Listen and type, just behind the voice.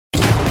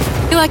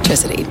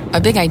Electricity, a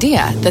big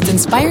idea that's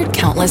inspired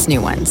countless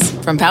new ones.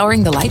 From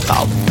powering the light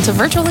bulb to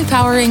virtually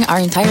powering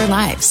our entire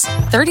lives.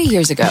 30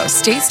 years ago,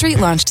 State Street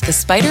launched the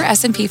Spider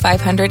S&P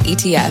 500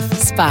 ETF,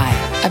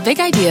 SPY. A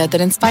big idea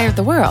that inspired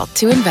the world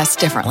to invest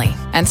differently.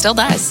 And still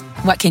does.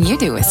 What can you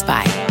do with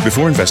SPY?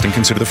 Before investing,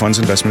 consider the fund's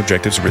investment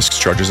objectives, risks,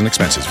 charges, and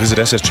expenses. Visit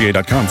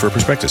ssga.com for a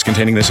prospectus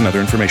containing this and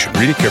other information.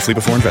 Read it carefully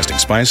before investing.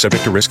 SPY is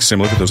subject to risks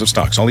similar to those of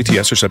stocks. All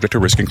ETFs are subject to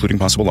risk, including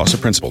possible loss of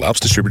principal. Alps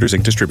Distributors,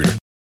 Inc. Distributor.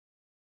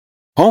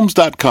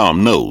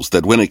 Homes.com knows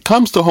that when it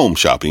comes to home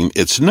shopping,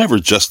 it's never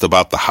just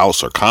about the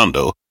house or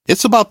condo.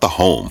 It's about the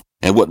home.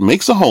 And what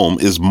makes a home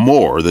is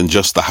more than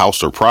just the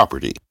house or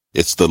property.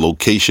 It's the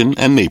location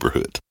and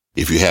neighborhood.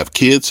 If you have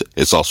kids,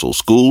 it's also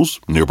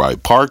schools, nearby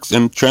parks,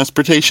 and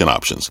transportation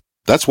options.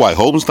 That's why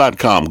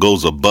Homes.com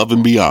goes above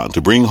and beyond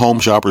to bring home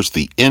shoppers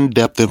the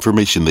in-depth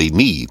information they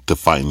need to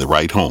find the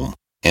right home.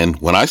 And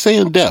when I say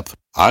in-depth,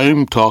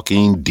 I'm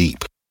talking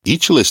deep.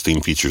 Each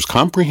listing features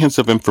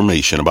comprehensive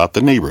information about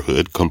the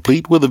neighborhood,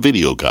 complete with a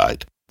video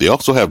guide. They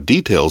also have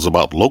details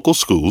about local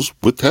schools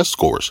with test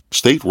scores,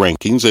 state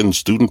rankings, and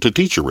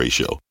student-to-teacher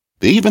ratio.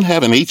 They even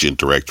have an agent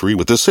directory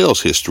with the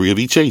sales history of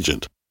each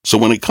agent. So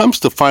when it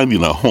comes to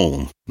finding a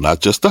home, not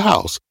just a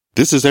house,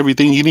 this is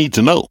everything you need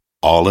to know,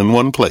 all in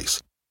one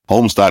place.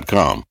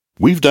 Homes.com.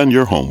 We've done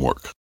your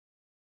homework.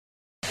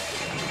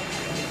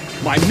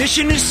 My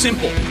mission is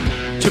simple,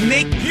 to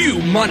make you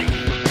money.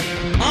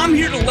 I'm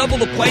here to level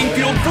the playing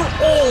field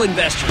for all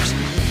investors.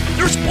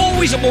 There's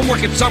always a bull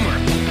market somewhere,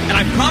 and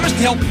I promise to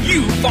help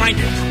you find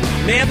it.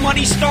 Mad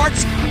Money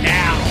starts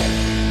now.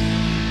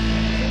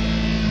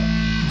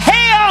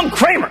 Hey, I'm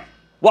Cramer.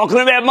 Welcome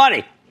to Mad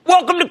Money.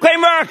 Welcome to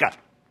Cramerica.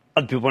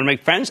 Other people want to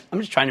make friends. I'm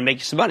just trying to make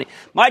you some money.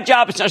 My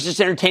job is not just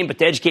to entertain, but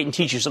to educate and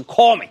teach you. So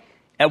call me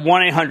at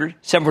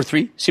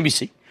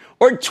 1-800-743-CNBC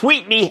or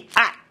tweet me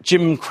at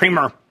Jim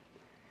Cramer.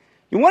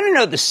 You want to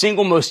know the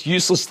single most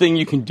useless thing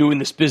you can do in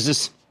this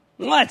business?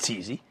 Well, that's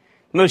easy.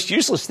 The most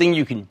useless thing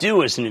you can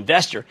do as an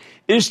investor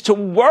is to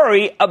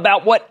worry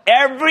about what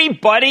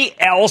everybody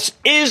else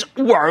is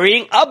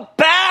worrying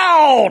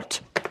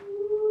about.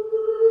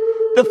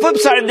 The flip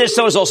side of this,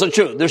 though, is also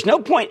true. There's no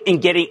point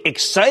in getting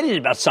excited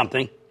about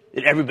something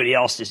that everybody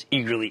else is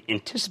eagerly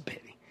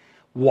anticipating.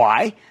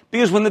 Why?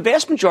 Because when the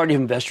vast majority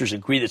of investors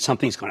agree that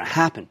something's going to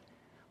happen,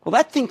 well,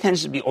 that thing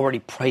tends to be already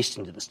priced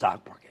into the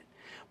stock market.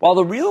 While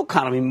the real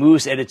economy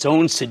moves at its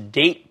own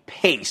sedate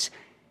pace,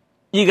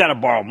 you got to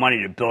borrow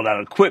money to build out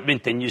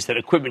equipment, then use that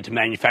equipment to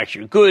manufacture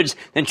your goods,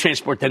 then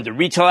transport them to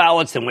retail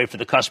outlets, then wait for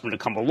the customer to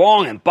come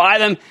along and buy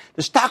them.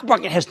 The stock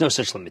market has no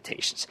such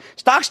limitations.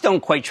 Stocks don't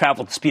quite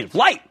travel at the speed of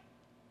light.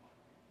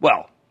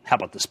 Well, how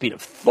about the speed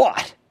of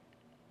thought?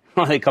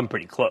 Well, they come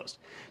pretty close.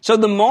 So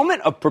the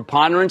moment of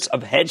preponderance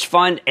of hedge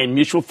fund and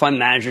mutual fund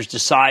managers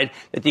decide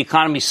that the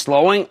economy is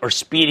slowing or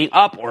speeding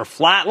up or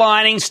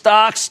flatlining,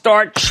 stocks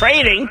start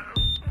trading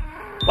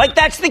like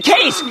that's the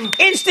case,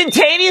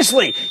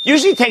 instantaneously.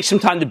 Usually it takes some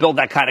time to build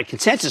that kind of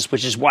consensus,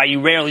 which is why you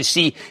rarely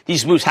see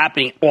these moves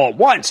happening all at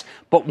once.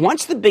 But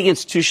once the big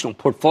institutional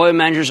portfolio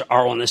managers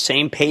are on the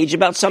same page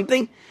about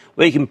something,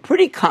 well, you can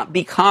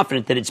be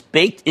confident that it's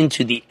baked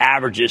into the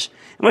averages.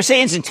 And when I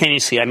say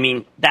instantaneously, I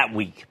mean that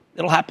week.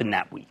 It'll happen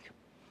that week.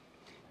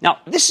 Now,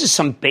 this is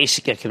some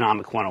basic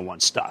economic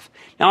 101 stuff.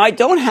 Now, I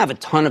don't have a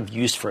ton of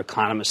use for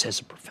economists as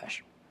a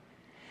profession.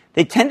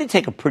 They tend to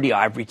take a pretty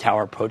ivory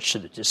tower approach to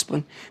the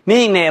discipline,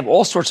 meaning they have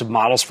all sorts of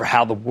models for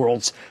how the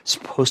world's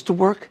supposed to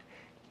work.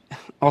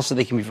 Also,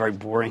 they can be very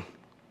boring.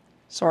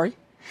 Sorry.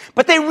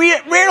 But they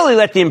rarely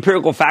let the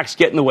empirical facts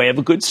get in the way of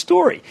a good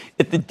story.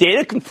 If the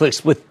data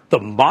conflicts with the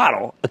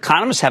model,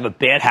 economists have a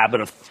bad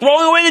habit of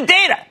throwing away the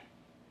data,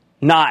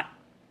 not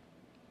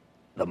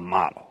the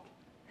model.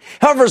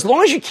 However, as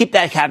long as you keep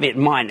that caveat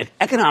in mind,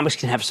 economics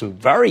can have some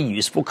very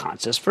useful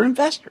concepts for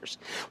investors.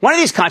 One of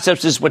these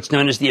concepts is what's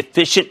known as the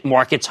efficient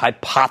markets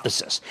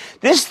hypothesis.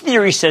 This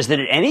theory says that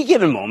at any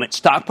given moment,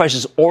 stock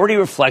prices already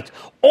reflect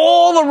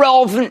all the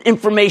relevant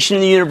information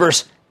in the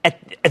universe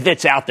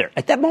that's out there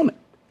at that moment.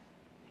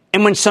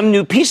 And when some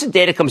new piece of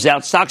data comes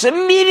out, stocks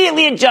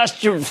immediately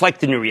adjust to reflect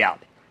the new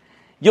reality.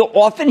 You'll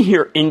often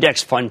hear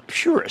index fund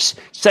purists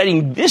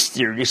citing this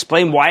theory to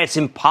explain why it's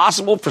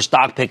impossible for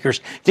stock pickers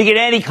to get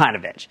any kind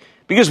of edge.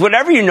 Because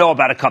whatever you know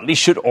about a company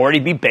should already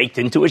be baked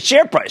into its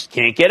share price.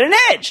 Can't get an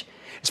edge.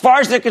 As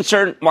far as they're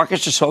concerned,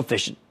 markets are so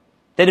efficient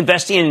that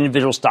investing in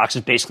individual stocks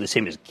is basically the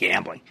same as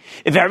gambling.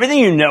 If everything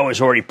you know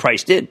is already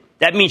priced in,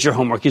 that means your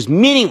homework is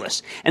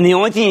meaningless. And the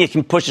only thing that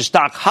can push a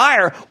stock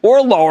higher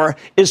or lower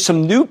is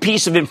some new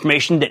piece of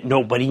information that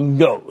nobody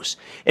knows.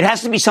 It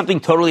has to be something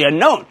totally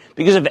unknown,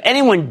 because if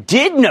anyone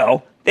did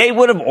know, they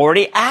would have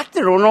already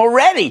acted on it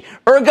already.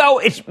 Ergo,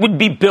 it would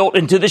be built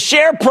into the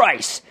share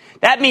price.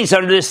 That means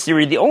under this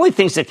theory, the only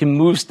things that can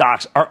move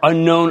stocks are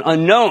unknown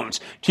unknowns,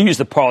 to use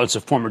the parlance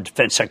of former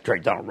Defense Secretary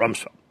Donald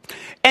Rumsfeld.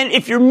 And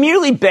if you're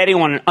merely betting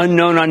on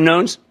unknown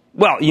unknowns,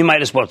 well, you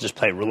might as well just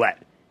play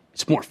roulette.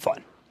 It's more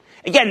fun.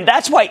 Again,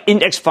 that's why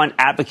index fund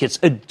advocates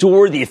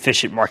adore the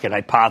efficient market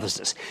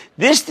hypothesis.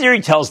 This theory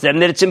tells them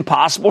that it's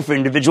impossible for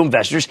individual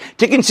investors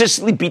to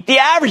consistently beat the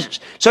averages.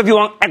 So if you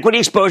want equity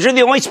exposure,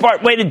 the only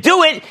smart way to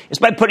do it is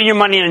by putting your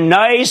money in a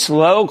nice,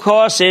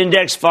 low-cost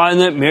index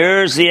fund that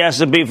mirrors the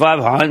S&P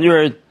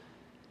 500.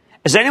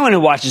 As anyone who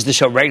watches the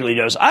show regularly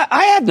knows,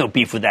 I have no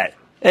beef with that.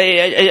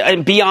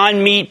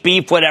 Beyond Meat,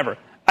 beef, whatever.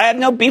 I have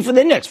no beef with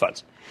index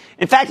funds.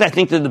 In fact, I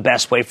think they're the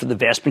best way for the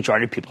vast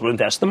majority of people to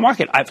invest in the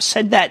market. I've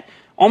said that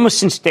almost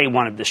since day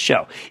one of this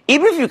show.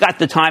 Even if you've got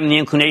the time and the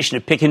inclination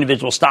to pick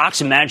individual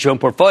stocks and manage your own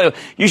portfolio,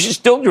 you should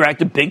still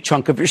direct a big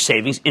chunk of your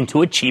savings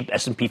into a cheap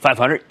S&P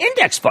 500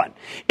 index fund.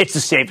 It's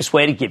the safest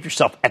way to give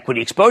yourself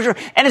equity exposure,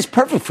 and it's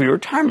perfect for your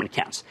retirement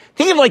accounts.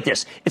 Think of it like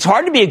this. It's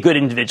hard to be a good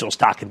individual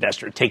stock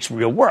investor. It takes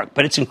real work,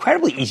 but it's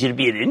incredibly easy to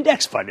be an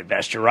index fund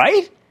investor,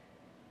 right?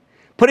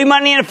 Putting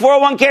money in a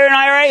 401k or an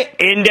IRA,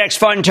 index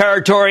fund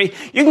territory.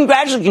 You can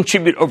gradually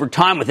contribute over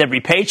time with every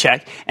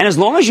paycheck. And as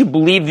long as you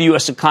believe the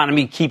U.S.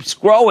 economy keeps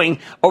growing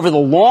over the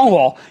long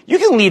haul, you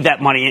can leave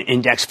that money in an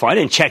index fund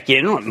and check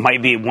in. It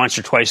might be once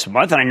or twice a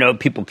month. And I know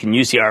people can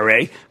use the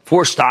IRA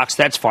for stocks.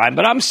 That's fine.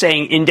 But I'm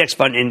saying index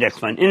fund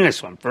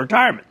for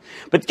retirement.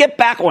 But get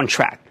back on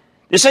track.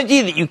 This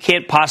idea that you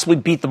can't possibly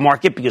beat the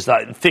market because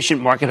the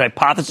efficient market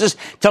hypothesis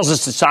tells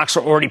us that stocks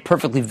are already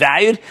perfectly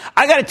valued.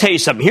 I got to tell you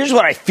something. Here's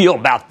what I feel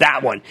about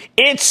that one.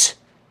 It's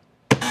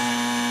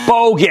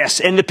bogus.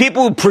 And the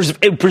people who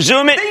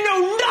presume it, they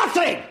know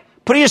nothing.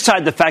 Putting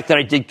aside the fact that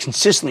I did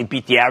consistently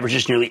beat the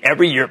averages nearly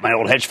every year at my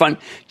old hedge fund,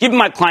 giving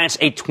my clients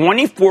a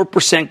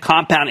 24%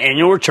 compound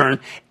annual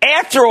return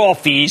after all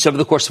fees over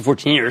the course of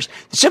 14 years,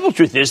 the simple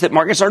truth is that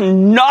markets are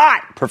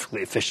not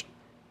perfectly efficient.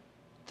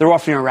 They're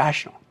often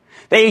irrational.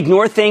 They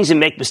ignore things and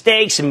make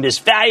mistakes and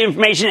misvalue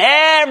information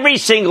every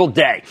single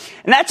day.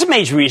 And that's a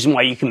major reason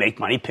why you can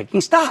make money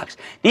picking stocks.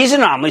 These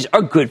anomalies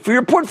are good for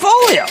your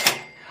portfolio.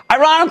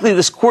 Ironically,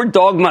 this core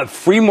dogma of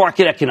free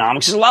market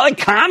economics is a lot like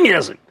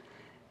communism.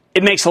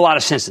 It makes a lot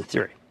of sense in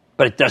theory,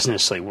 but it doesn't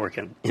necessarily work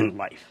in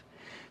life.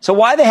 So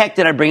why the heck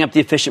did I bring up the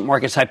efficient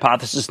markets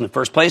hypothesis in the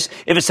first place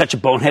if it's such a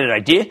boneheaded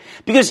idea?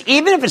 Because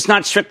even if it's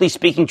not strictly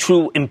speaking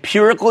true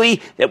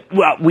empirically,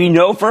 we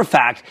know for a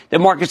fact that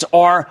markets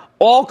are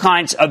all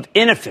kinds of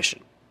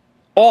inefficient.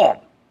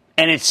 All.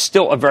 And it's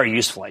still a very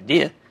useful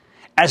idea.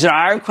 As an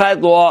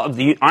ironclad law of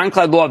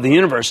the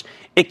universe,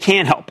 it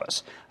can help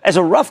us. As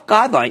a rough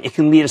guideline, it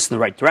can lead us in the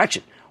right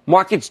direction.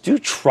 Markets do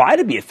try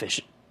to be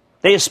efficient.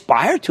 They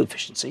aspire to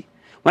efficiency.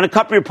 When a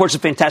company reports a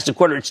fantastic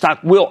quarter, its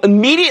stock will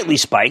immediately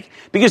spike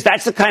because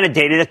that's the kind of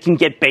data that can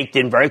get baked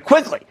in very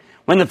quickly.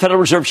 When the Federal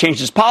Reserve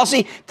changes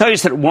policy, telling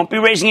us that it won't be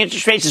raising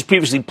interest rates as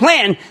previously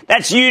planned,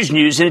 that's huge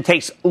news, and it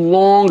takes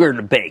longer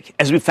to bake,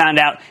 as we found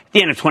out at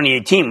the end of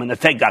 2018 when the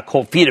Fed got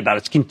cold feet about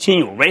its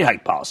continual rate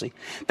hike policy.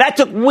 That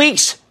took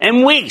weeks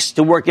and weeks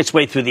to work its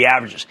way through the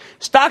averages.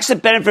 Stocks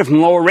that benefit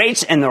from lower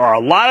rates, and there are a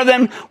lot of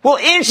them, will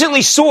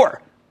instantly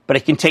soar. But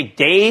it can take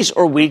days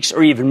or weeks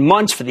or even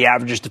months for the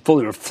averages to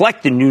fully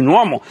reflect the new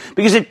normal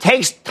because it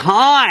takes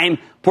time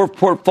for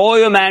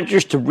portfolio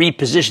managers to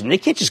reposition. They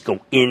can't just go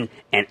in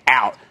and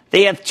out.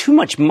 They have too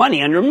much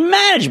money under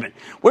management.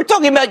 We're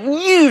talking about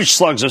huge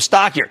slugs of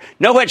stock here.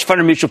 No hedge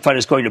fund or mutual fund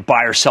is going to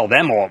buy or sell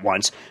them all at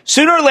once.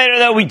 Sooner or later,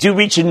 though, we do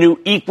reach a new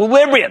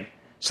equilibrium.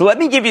 So let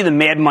me give you the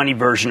mad money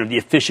version of the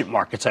efficient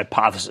markets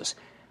hypothesis.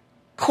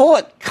 Call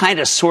it kind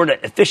of sort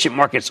of efficient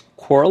markets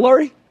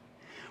corollary.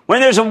 When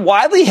there's a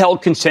widely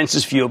held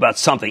consensus view about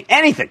something,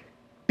 anything,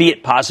 be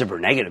it positive or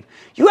negative,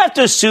 you have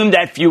to assume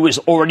that view is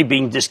already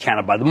being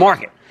discounted by the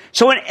market.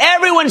 So when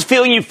everyone's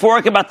feeling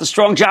euphoric about the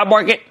strong job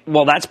market,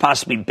 well, that's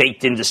possibly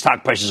baked into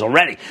stock prices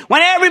already.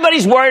 When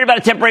everybody's worried about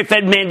a temporary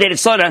Fed-mandated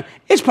slowdown,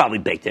 it's probably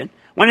baked in.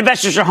 When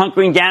investors are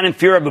hunkering down in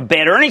fear of a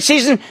bad earnings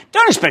season,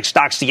 don't expect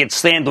stocks to get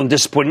slammed on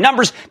disappointing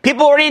numbers.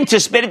 People already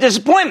anticipated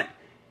disappointment.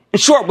 In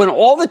short, when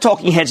all the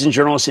talking heads and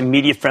journalists and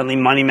media-friendly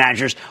money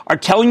managers are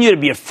telling you to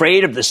be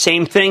afraid of the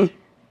same thing,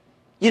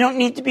 you don't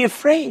need to be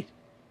afraid.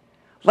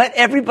 Let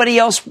everybody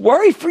else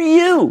worry for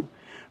you.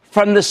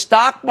 From the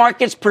stock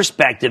market's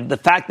perspective, the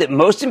fact that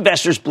most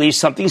investors believe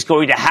something's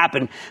going to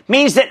happen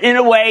means that, in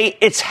a way,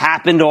 it's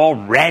happened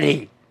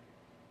already.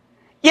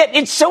 Yet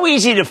it's so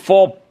easy to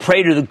fall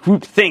prey to the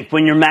groupthink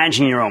when you're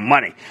managing your own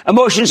money.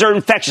 Emotions are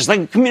infectious, like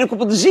a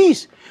communicable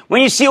disease.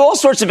 When you see all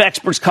sorts of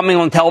experts coming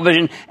on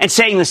television and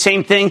saying the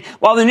same thing,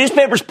 while the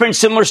newspapers print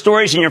similar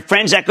stories and your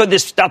friends echo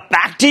this stuff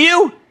back to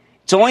you,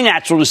 it's only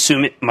natural to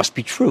assume it must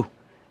be true.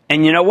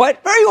 And you know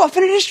what? Very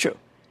often it is true.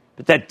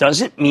 But that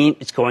doesn't mean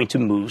it's going to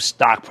move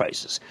stock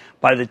prices.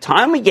 By the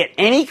time we get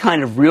any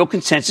kind of real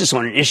consensus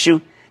on an issue,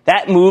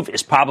 that move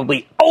is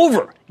probably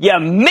over. You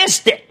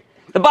missed it.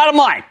 The bottom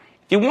line,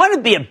 if you want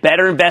to be a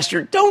better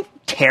investor, don't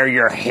tear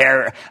your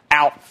hair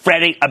out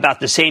fretting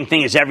about the same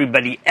thing as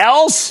everybody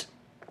else.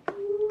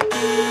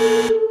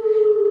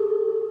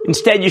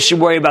 Instead, you should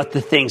worry about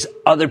the things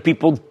other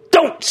people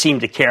don't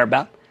seem to care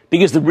about,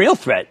 because the real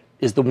threat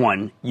is the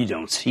one you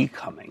don't see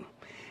coming.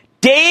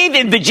 Dave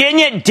in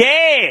Virginia.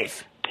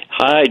 Dave.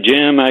 Hi,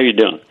 Jim. How you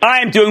doing? I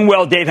am doing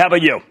well, Dave. How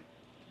about you?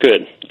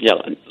 Good. Yeah,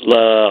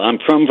 I'm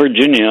from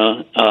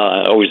Virginia.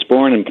 I was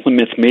born in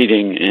Plymouth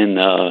Meeting, and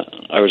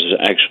I was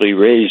actually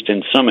raised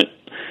in Summit.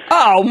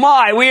 Oh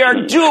my, we are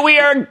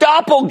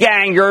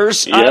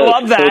doppelgangers. Yes, I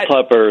love that.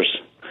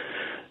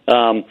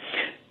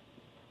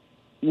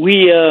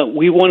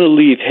 We want to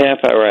leave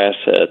half our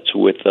assets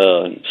with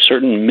a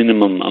certain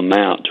minimum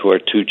amount to our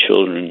two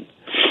children,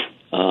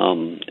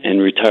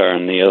 and retire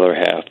on the other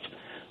half.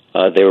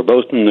 They were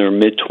both in their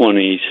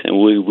mid-20s, and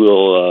we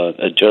will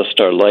adjust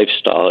our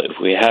lifestyle if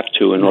we have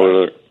to in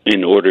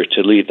order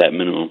to leave that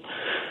minimum.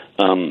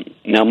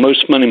 Now,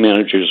 most money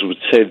managers would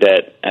say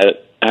that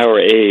at our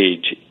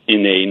age,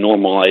 in a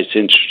normalized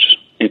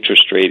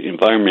interest rate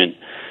environment,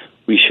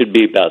 we should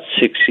be about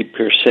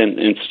 60%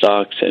 in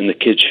stocks, and the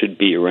kids should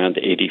be around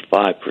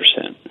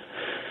 85%.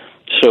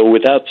 So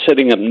without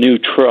setting up new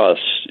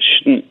trusts,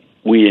 shouldn't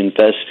we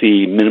invest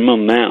the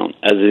minimum amount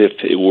as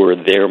if it were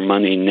their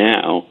money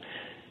now?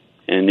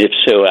 And if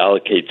so,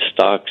 allocate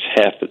stocks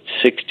half at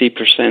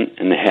 60%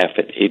 and half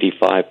at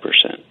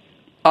 85%.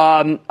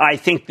 I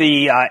think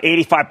the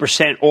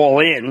 85% all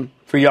in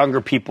for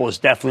younger people is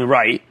definitely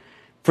right.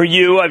 For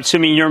you,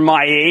 assuming you're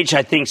my age,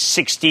 I think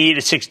 60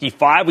 to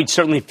 65, we'd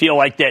certainly feel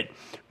like that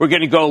we're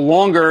going to go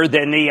longer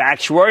than the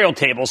actuarial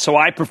table. So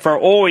I prefer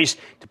always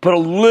to put a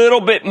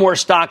little bit more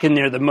stock in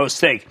there than most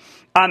think.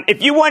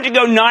 If you wanted to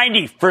go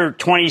 90 for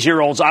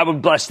 20-year-olds, I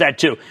would bless that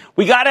too.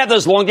 We got to have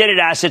those long-dated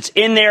assets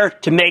in there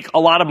to make a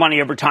lot of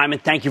money over time.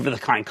 And thank you for the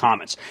kind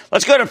comments.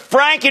 Let's go to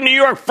Frank in New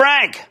York.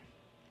 Frank.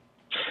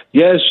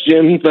 Yes,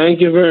 Jim.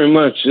 Thank you very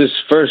much. This is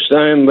first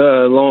time,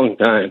 long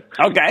time.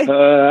 Okay.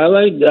 I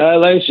like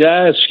to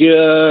ask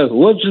you,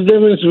 what's the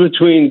difference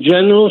between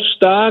general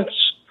stocks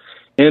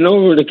and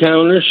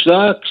over-the-counter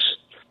stocks?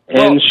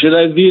 And should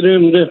I view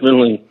them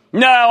differently?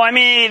 No, I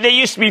mean, they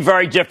used to be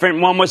very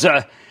different. One was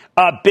a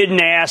bid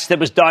and ask that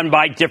was done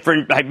by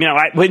different,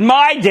 in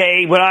my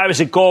day, when I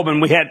was at Goldman,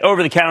 we had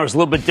over-the-counter was a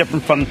little bit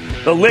different from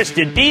the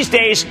listed. These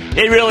days,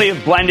 they really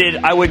have blended.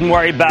 I wouldn't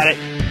worry about it.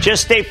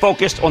 Just stay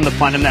focused on the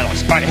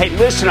fundamentals. All right, hey,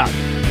 listen up.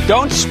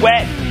 Don't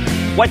sweat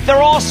what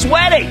they're all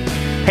sweating.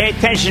 Pay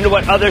attention to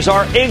what others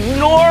are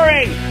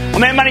ignoring.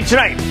 On Mad Money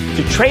tonight,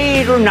 to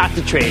trade or not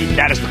to trade?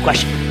 That is the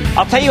question.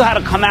 I'll tell you how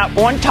to come out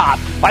on top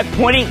by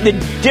pointing the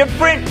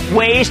different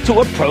ways to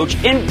approach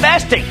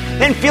investing.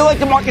 Then feel like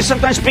the market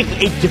sometimes speaking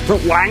a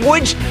different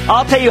language?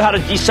 I'll tell you how to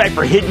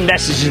decipher hidden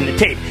messages in the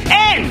tape.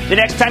 And the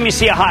next time you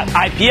see a hot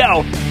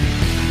IPO,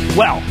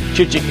 well,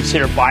 should you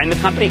consider buying the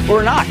company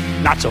or not?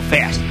 Not so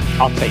fast.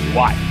 I'll tell you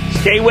why.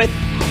 Stay with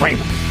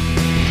Cramer.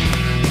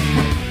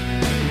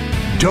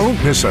 Don't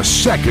miss a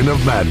second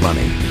of Mad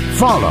Money.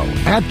 Follow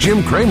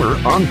 @Jim Cramer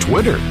on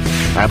Twitter.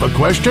 Have a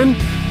question?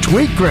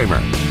 Tweet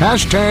Cramer.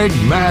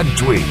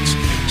 #MadTweets.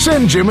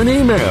 Send Jim an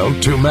email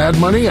to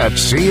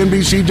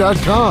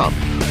madmoney@cnbc.com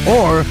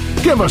or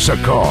give us a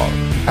call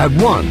at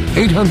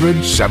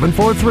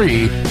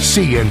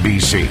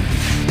 1-800-743-CNBC.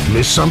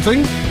 Miss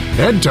something?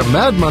 Head to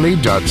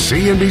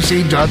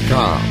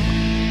madmoney.cnbc.com.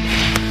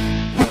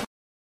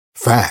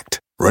 Fact.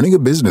 Running a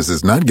business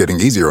is not getting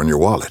easier on your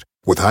wallet.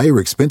 With higher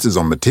expenses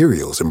on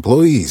materials,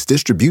 employees,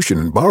 distribution,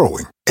 and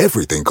borrowing,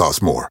 everything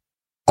costs more.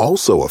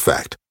 Also a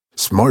fact.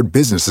 Smart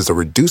businesses are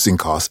reducing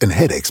costs and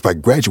headaches by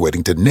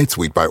graduating to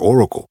NetSuite by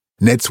Oracle.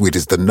 NetSuite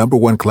is the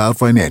 #1 cloud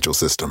financial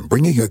system,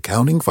 bringing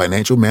accounting,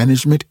 financial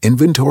management,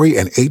 inventory,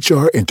 and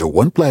HR into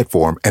one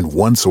platform and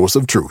one source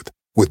of truth.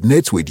 With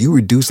NetSuite, you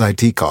reduce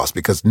IT costs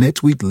because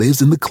NetSuite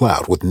lives in the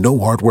cloud with no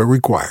hardware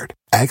required.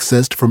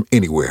 Accessed from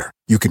anywhere,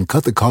 you can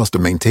cut the cost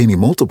of maintaining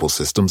multiple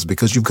systems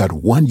because you've got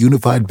one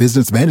unified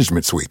business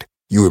management suite.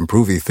 You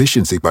improve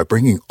efficiency by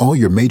bringing all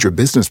your major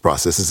business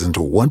processes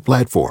into one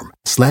platform,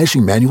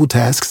 slashing manual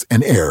tasks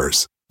and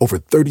errors. Over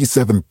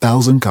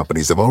 37,000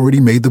 companies have already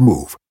made the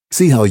move.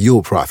 See how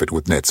you'll profit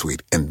with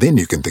NetSuite, and then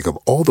you can think of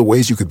all the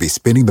ways you could be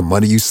spending the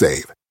money you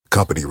save.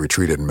 Company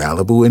retreat in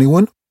Malibu,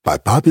 anyone? By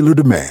popular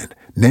demand,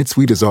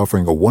 NetSuite is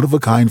offering a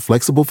one-of-a-kind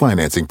flexible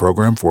financing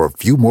program for a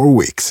few more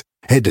weeks.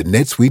 Head to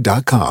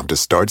netsuite.com to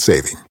start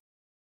saving.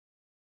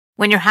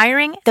 When you're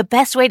hiring, the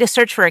best way to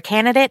search for a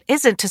candidate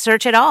isn't to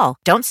search at all.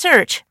 Don't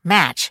search,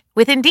 match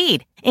with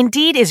Indeed.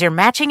 Indeed is your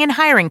matching and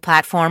hiring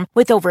platform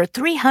with over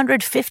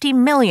 350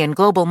 million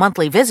global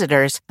monthly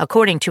visitors,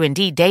 according to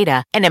Indeed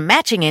data, and a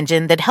matching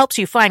engine that helps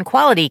you find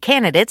quality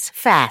candidates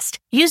fast.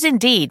 Use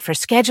Indeed for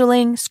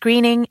scheduling,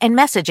 screening, and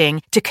messaging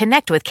to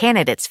connect with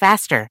candidates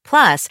faster.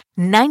 Plus,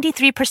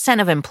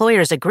 93% of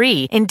employers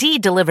agree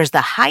Indeed delivers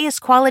the highest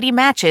quality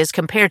matches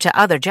compared to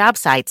other job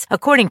sites,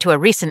 according to a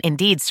recent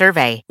Indeed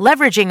survey.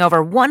 Leveraging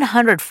over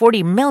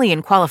 140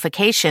 million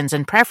qualifications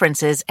and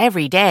preferences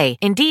every day,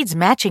 Indeed's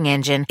matching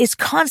engine is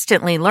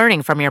constantly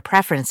learning from your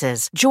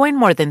preferences. Join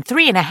more than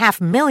 3.5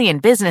 million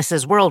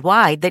businesses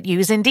worldwide that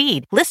use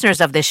Indeed.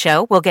 Listeners of this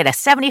show will get a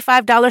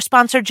 $75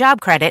 sponsored job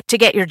credit to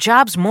get your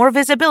jobs more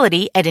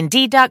visibility at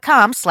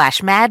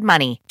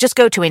Indeed.com/madmoney. Just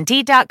go to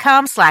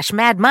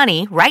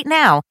Indeed.com/madmoney right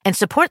now and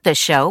support this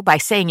show by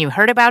saying you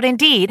heard about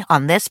Indeed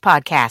on this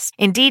podcast.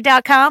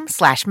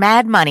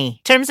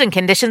 Indeed.com/madmoney. Terms and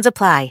conditions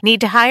apply.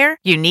 Need to hire?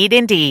 You need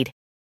Indeed.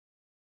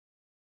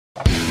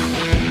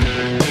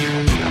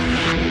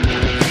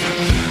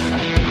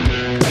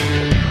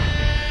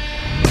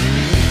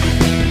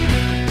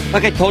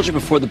 Like I told you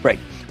before the break,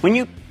 when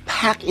you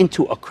pack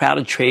into a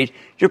crowded trade,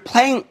 you're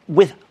playing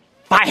with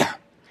fire.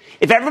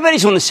 If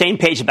everybody's on the same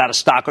page about a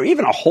stock or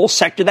even a whole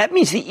sector, that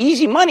means the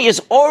easy money has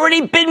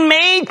already been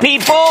made,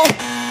 people.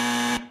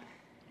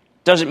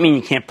 Doesn't mean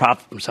you can't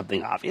profit from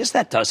something obvious.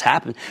 That does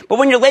happen. But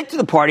when you're late to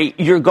the party,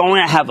 you're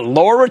going to have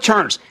lower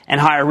returns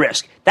and higher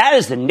risk. That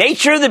is the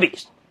nature of the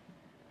beast.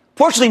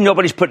 Fortunately,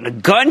 nobody's putting a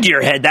gun to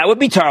your head. That would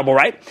be terrible,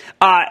 right?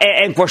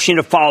 And forcing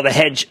you to follow the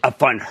hedge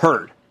fund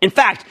herd. In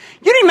fact,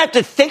 you don't even have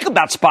to think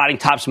about spotting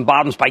tops and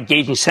bottoms by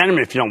gauging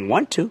sentiment if you don't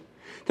want to.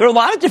 There are a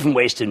lot of different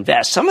ways to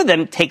invest. Some of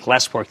them take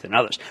less work than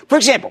others. For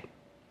example,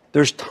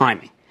 there's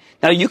timing.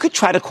 Now, you could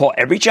try to call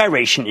every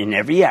gyration in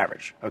every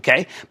average,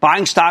 okay?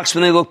 Buying stocks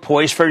when they look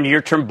poised for a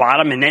near-term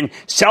bottom and then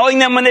selling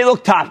them when they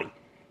look topping.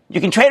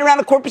 You can trade around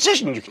the core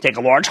position. You can take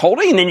a large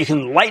holding and then you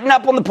can lighten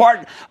up on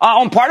part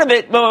of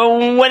it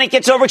when it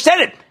gets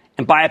overextended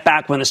and buy it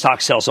back when the stock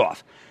sells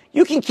off.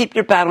 You can keep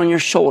your bat on your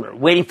shoulder,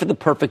 waiting for the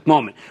perfect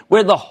moment,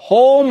 where the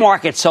whole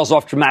market sells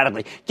off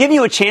dramatically, giving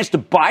you a chance to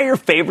buy your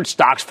favorite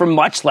stocks for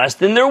much less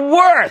than they're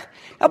worth.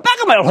 Now, back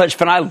in my old hedge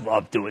fund, I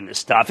love doing this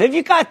stuff. If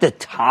you got the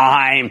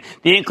time,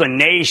 the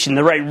inclination,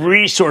 the right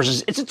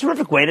resources, it's a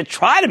terrific way to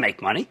try to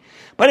make money.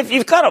 But if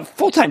you've got a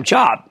full-time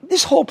job,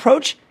 this whole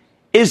approach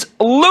is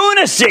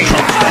lunacy. And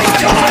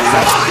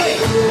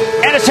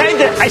I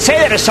say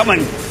that as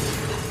someone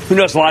who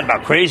knows a lot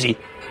about crazy.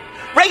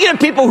 Regular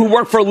people who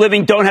work for a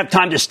living don't have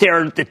time to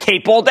stare at the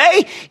tape all day.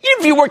 Even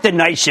if you work the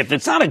night shift,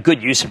 it's not a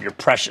good use of your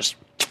precious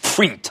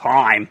free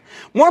time.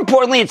 More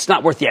importantly, it's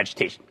not worth the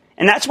agitation.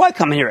 And that's why I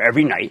come in here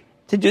every night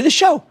to do the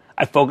show.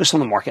 I focus on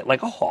the market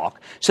like a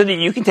hawk so that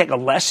you can take a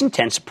less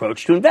intense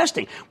approach to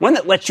investing, one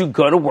that lets you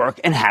go to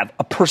work and have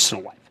a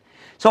personal life.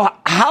 So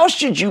how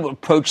should you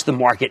approach the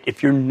market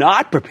if you're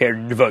not prepared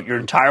to devote your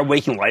entire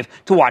waking life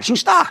to watching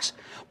stocks?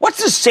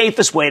 What's the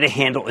safest way to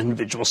handle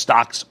individual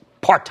stocks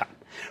part-time?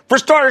 For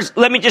starters,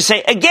 let me just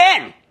say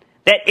again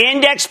that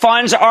index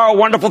funds are a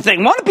wonderful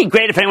thing. Won't it be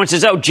great if anyone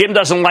says, oh, Jim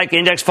doesn't like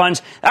index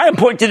funds? I can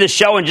point to this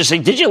show and just say,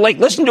 did you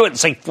listen to it?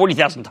 It's like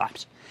 40,000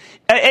 times.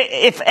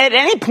 If at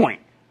any point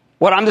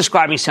what I'm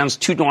describing sounds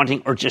too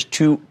daunting or just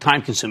too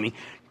time-consuming,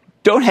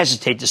 don't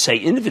hesitate to say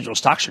individual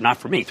stocks are not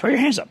for me. Throw your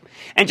hands up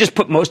and just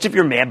put most of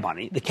your mad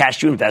money, the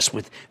cash you invest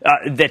with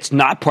that's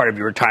not part of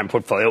your retirement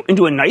portfolio,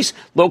 into a nice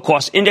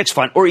low-cost index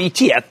fund or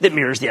ETF that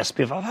mirrors the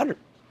S&P 500.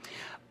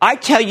 I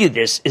tell you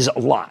this a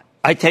lot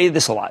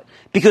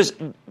because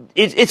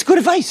it's good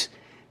advice.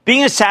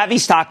 Being a savvy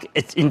stock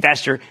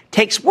investor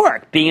takes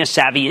work. Being a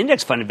savvy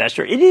index fund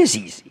investor, it is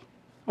easy,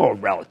 or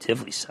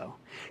relatively so.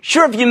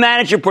 Sure, if you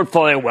manage your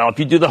portfolio well, if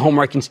you do the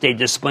homework and stay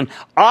disciplined,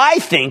 I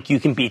think you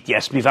can beat the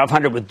S&P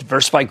 500 with a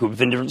diversified group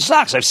of individual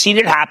stocks. I've seen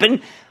it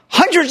happen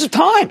hundreds of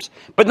times.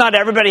 But not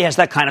everybody has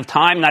that kind of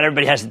time. Not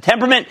everybody has the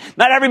temperament.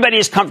 Not everybody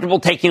is comfortable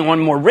taking on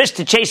more risk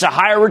to chase a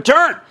higher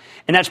return.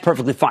 And that's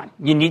perfectly fine.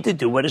 You need to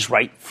do what is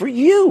right for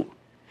you.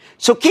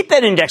 So keep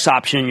that index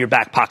option in your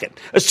back pocket.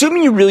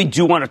 Assuming you really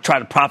do want to try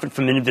to profit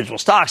from individual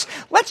stocks,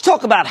 let's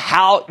talk about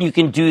how you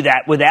can do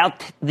that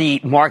without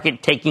the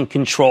market taking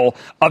control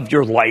of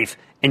your life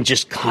and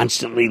just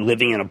constantly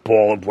living in a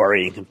ball of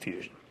worry and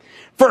confusion.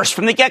 First,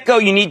 from the get-go,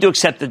 you need to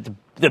accept that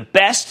the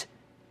best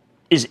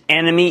is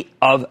enemy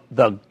of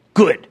the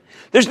good.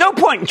 There's no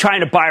point in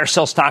trying to buy or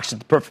sell stocks at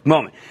the perfect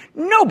moment.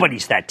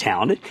 Nobody's that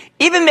talented.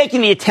 Even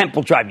making the attempt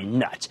will drive you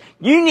nuts.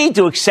 You need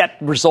to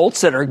accept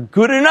results that are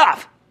good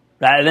enough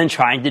rather than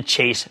trying to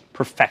chase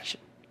perfection.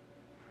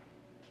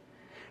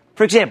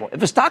 For example,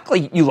 if a stock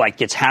you like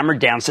gets hammered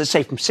down, let's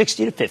say from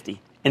 60 to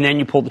 50, and then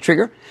you pull the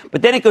trigger,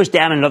 but then it goes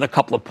down another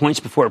couple of points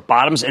before it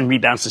bottoms and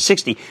rebounds to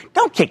 60,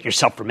 don't kick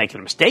yourself for making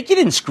a mistake. You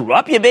didn't screw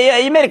up. You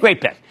made a great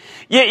pick.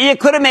 You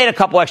could have made a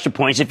couple extra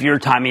points if your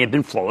timing had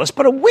been flawless,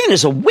 but a win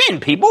is a win,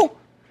 people.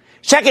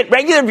 Second,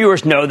 regular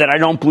viewers know that I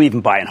don't believe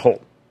in buy and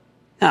hold.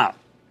 Now,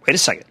 wait a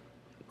second.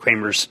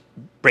 Cramer's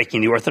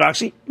breaking the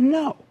orthodoxy?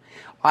 No.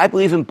 I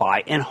believe in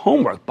buy and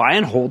homework. Buy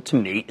and hold, to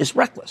me, is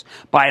reckless.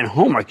 Buy and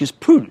homework is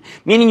prudent,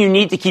 meaning you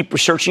need to keep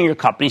researching your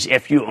companies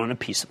after you own a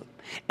piece of them.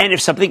 And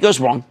if something goes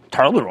wrong,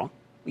 terribly wrong,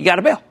 you got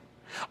to bail.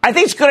 I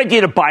think it's a good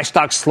idea to buy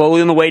stocks slowly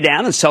on the way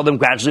down and sell them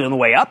gradually on the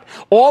way up.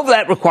 All of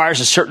that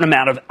requires a certain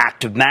amount of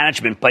active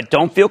management, but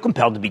don't feel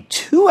compelled to be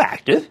too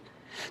active.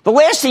 The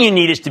last thing you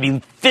need is to be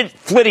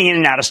flitting in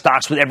and out of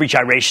stocks with every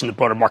gyration in the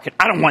broader market.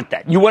 I don't want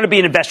that. You want to be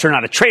an investor,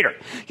 not a trader.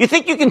 You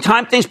think you can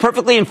time things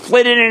perfectly and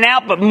flit in and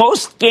out, but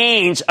most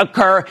gains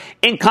occur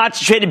in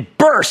concentrated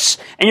bursts,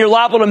 and you're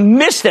liable to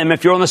miss them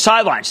if you're on the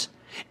sidelines.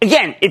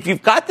 Again, if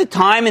you've got the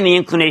time and the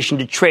inclination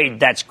to trade,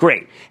 that's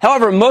great.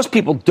 However, most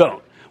people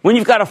don't. When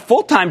you've got a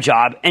full-time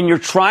job and you're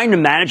trying to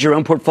manage your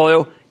own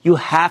portfolio, you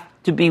have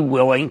to be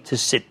willing to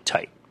sit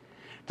tight.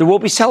 There will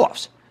be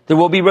sell-offs. There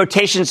will be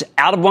rotations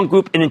out of one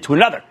group and into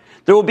another.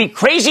 There will be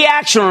crazy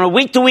action on a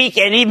week-to-week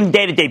and even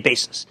day-to-day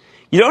basis.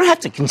 You don't have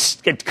to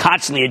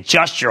constantly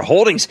adjust your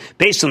holdings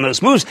based on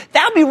those moves.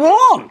 That would be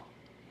wrong.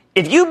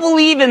 If you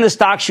believe in the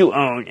stocks you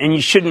own, and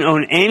you shouldn't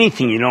own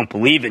anything you don't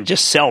believe in,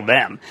 just sell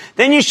them,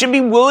 then you should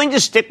be willing to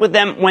stick with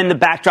them when the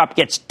backdrop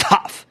gets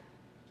tough.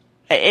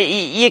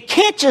 you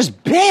can't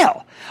just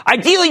bail.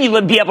 Ideally, you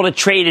would be able to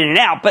trade in and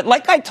out. But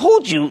like I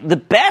told you, the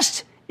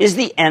best is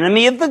the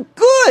enemy of the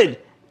good.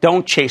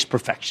 Don't chase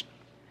perfection.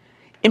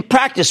 In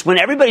practice, when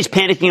everybody's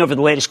panicking over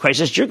the latest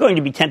crisis, you're going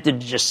to be tempted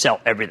to just sell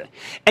everything.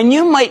 And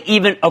you might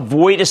even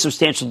avoid a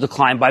substantial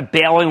decline by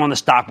bailing on the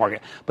stock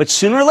market. But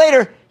sooner or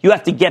later, you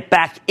have to get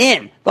back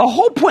in. The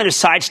whole point of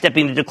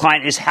sidestepping the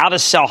decline is how to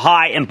sell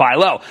high and buy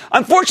low.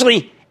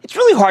 Unfortunately, it's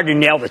really hard to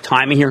nail the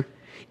timing here.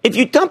 If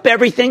you dump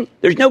everything,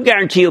 there's no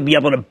guarantee you'll be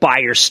able to buy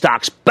your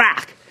stocks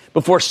back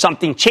before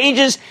something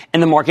changes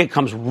and the market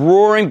comes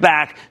roaring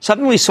back.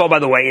 Something we saw, by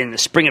the way, in the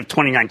spring of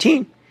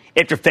 2019.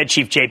 After Fed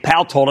Chief Jay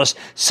Powell told us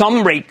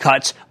some rate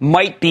cuts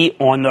might be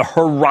on the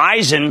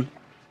horizon.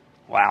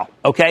 Wow.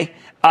 Okay.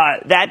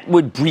 That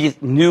would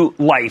breathe new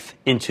life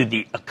into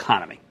the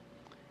economy.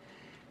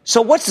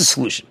 So what's the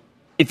solution?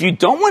 If you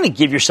don't want to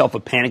give yourself a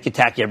panic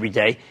attack every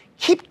day,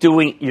 keep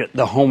doing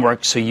the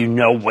homework so you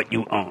know what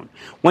you own.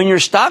 When your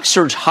stocks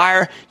surge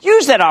higher,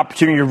 use that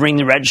opportunity to ring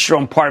the register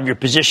on part of your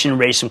position and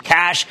raise some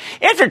cash.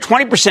 After a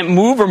 20%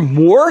 move or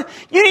more,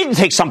 you need to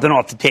take something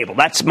off the table.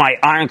 That's my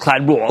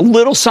ironclad rule. A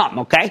little something,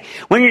 okay?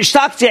 When your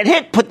stocks get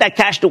hit, put that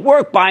cash to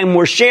work, buying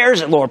more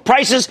shares at lower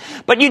prices.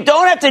 But you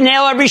don't have to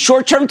nail every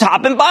short-term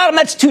top and bottom.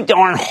 That's too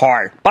darn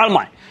hard. Bottom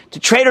line. To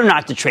trade or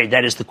not to trade,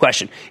 that is the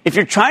question. If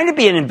you're trying to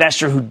be an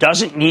investor who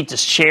doesn't need to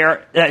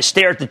stare at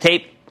the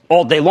tape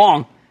all day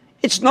long,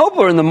 it's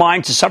nobler in the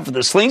mind to suffer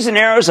the slings and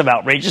arrows of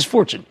outrageous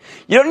fortune.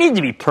 You don't need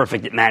to be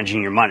perfect at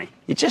managing your money.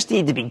 You just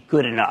need to be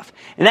good enough.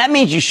 And that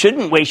means you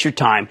shouldn't waste your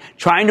time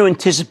trying to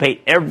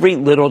anticipate every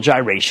little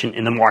gyration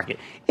in the market.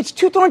 It's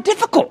too darn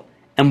difficult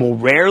and will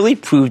rarely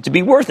prove to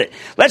be worth it.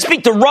 Let's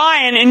speak to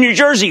Ryan in New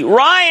Jersey.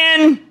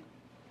 Ryan!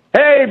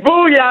 Hey,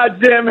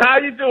 booyah, Jim. How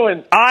you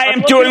doing? I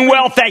am doing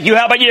well, thank you.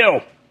 How about you?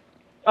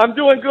 I'm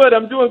doing good.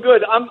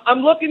 I'm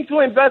looking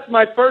to invest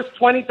my first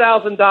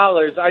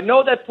 $20,000. I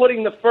know that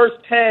putting the first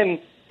 10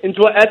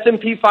 into an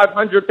S&P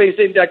 500 base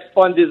index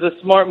fund is a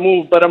smart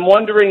move, but I'm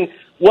wondering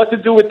what to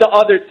do with the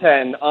other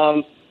 10.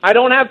 I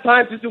don't have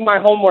time to do my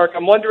homework.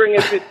 I'm wondering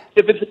if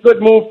it's a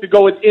good move to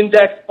go with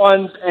index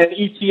funds and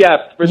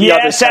ETFs for the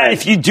other 10. Yes, and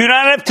if you do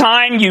not have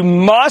time, you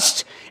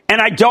must. And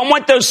I don't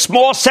want those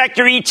small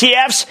sector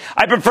ETFs.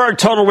 I prefer a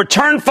total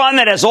return fund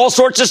that has all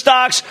sorts of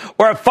stocks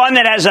or a fund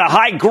that has a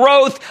high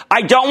growth.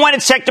 I don't want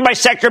it sector by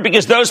sector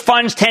because those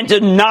funds tend to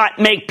not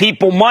make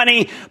people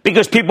money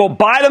because people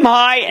buy them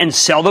high and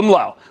sell them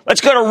low. Let's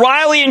go to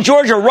Riley in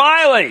Georgia.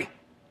 Riley.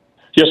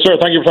 Yes, sir.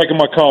 Thank you for taking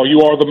my call.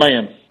 You are the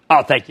man.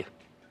 Oh, thank you.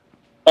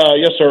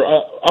 Yes, sir.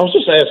 I was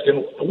just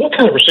asking, what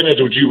kind of percentage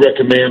would you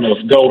recommend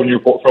of gold in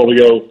your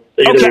portfolio?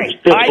 Okay,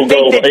 I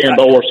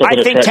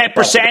think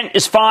 10%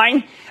 is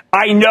fine.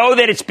 I know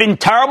that it's been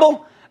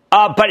terrible,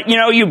 but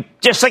you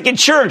just like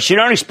insurance. You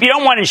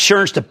don't want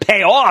insurance to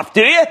pay off,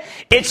 do you?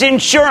 It's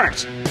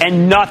insurance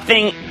and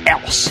nothing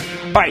else.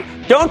 All right,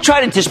 don't try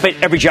to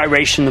anticipate every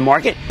gyration in the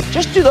market.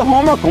 Just do the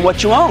homework on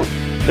what you own.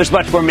 There's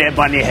much more mad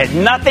money ahead.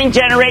 Nothing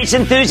generates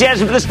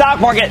enthusiasm for the stock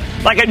market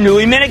like a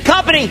newly minted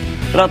company.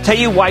 But I'll tell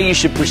you why you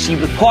should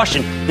proceed with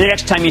caution the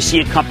next time you see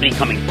a company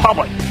coming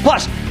public.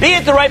 Plus, being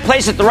at the right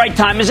place at the right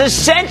time is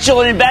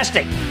essential in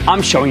investing.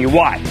 I'm showing you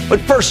why.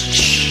 But first,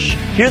 shh.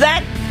 Hear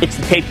that? It's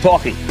the tape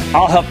talking.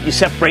 I'll help you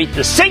separate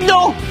the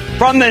signal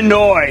from the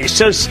noise.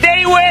 So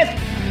stay with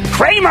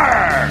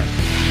Cramer.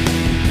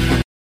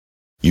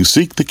 You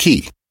seek the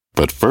key.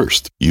 But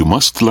first, you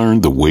must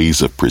learn the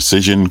ways of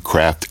precision,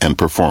 craft, and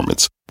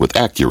performance with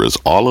Acura's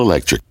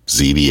all-electric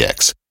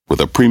ZDX.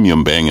 With a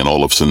premium Bang &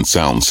 Olufsen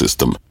sound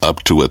system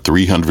up to a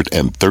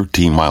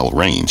 313-mile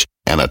range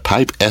and a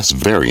Type S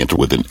variant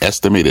with an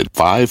estimated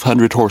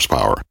 500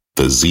 horsepower,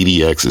 the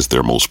ZDX is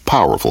their most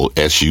powerful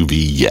SUV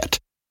yet.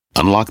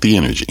 Unlock the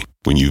energy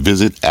when you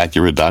visit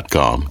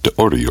Acura.com to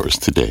order yours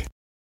today.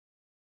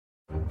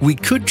 We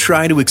could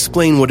try to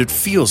explain what it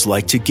feels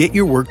like to get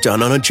your work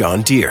done on a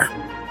John Deere.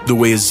 The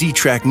way a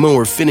Z-Track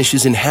mower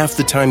finishes in half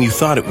the time you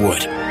thought it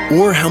would.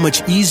 Or how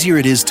much easier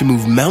it is to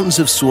move mountains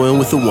of soil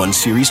with the 1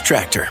 Series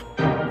tractor.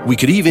 We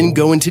could even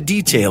go into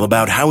detail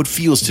about how it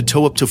feels to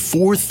tow up to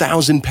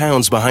 4,000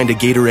 pounds behind a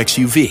Gator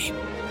XUV.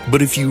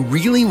 But if you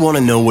really want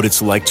to know what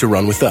it's like to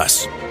run with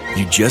us,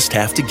 you just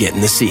have to get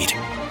in the seat.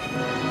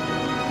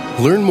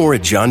 Learn more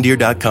at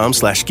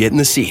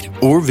johndeere.com/get-in-the-seat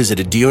or visit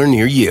a dealer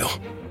near you.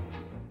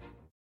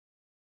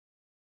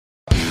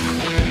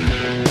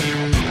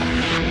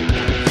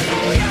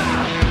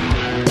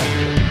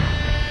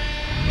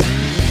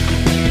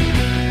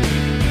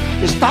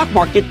 The stock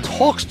market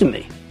talks to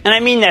me. And I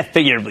mean that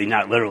figuratively,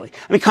 not literally.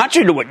 I mean,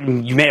 contrary to what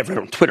you may have read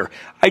on Twitter,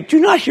 I do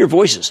not hear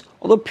voices.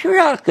 Although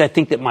periodically I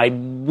think that my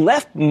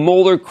left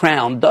molar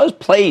crown does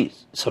play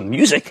some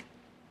music.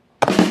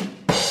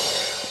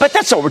 But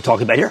that's not what we're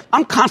talking about here.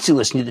 I'm constantly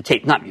listening to the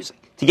tape, not music,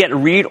 to get a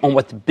read on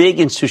what the big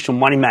institutional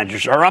money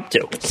managers are up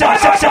to.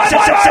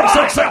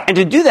 And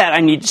to do that, I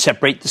need to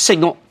separate the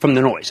signal from the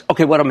noise.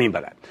 Okay, what do I mean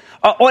by that?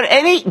 On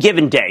any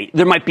given day,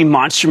 there might be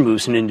monster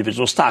moves in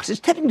individual stocks.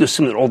 It's tempting to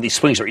assume that all these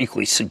swings are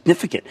equally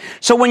significant.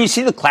 So when you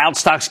see the cloud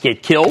stocks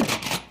get killed,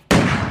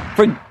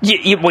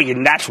 your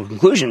natural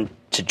conclusion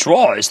to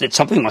draw is that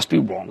something must be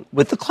wrong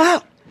with the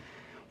cloud.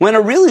 When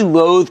a really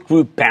loathed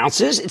group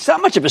bounces, it's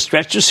not much of a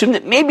stretch to assume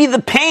that maybe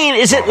the pain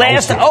is at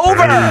last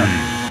over.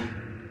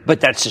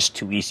 But that's just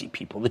too easy,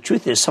 people. The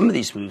truth is some of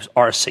these moves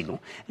are a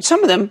signal, and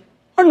some of them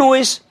are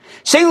noise.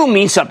 Signal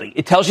means something.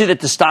 It tells you that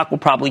the stock will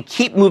probably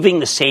keep moving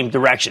the same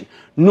direction.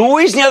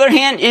 Noise, on the other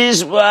hand,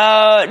 is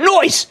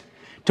noise.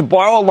 To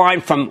borrow a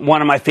line from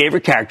one of my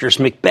favorite characters,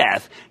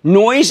 Macbeth,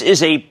 noise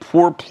is a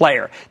poor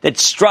player that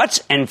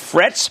struts and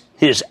frets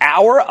his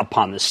hour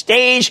upon the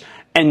stage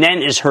and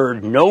then is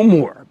heard no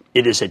more.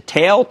 It is a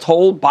tale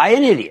told by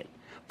an idiot,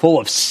 full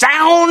of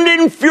sound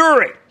and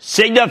fury,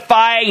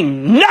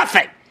 signifying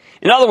nothing.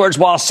 In other words,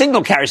 while a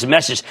signal carries a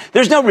message,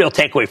 there's no real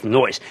takeaway from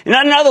noise. In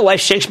another life,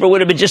 Shakespeare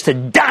would have been just a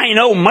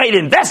dynamite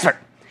investor.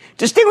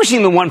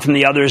 Distinguishing the one from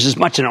the other is as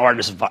much an art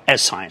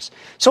as science.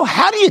 So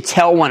how do you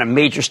tell when a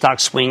major stock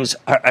swings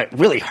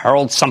really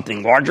herald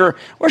something larger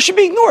or should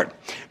be ignored?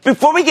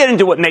 Before we get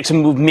into what makes a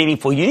move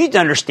meaningful, you need to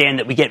understand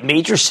that we get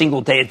major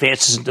single-day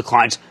advances and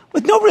declines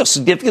with no real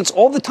significance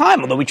all the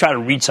time, although we try to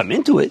read some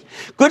into it.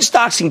 Good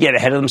stocks can get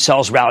ahead of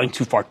themselves, rallying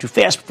too far too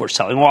fast before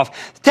selling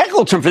off. The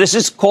technical term for this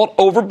is called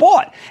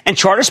overbought, and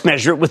chartists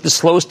measure it with the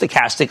slow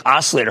stochastic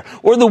oscillator,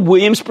 or the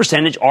Williams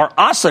percentage R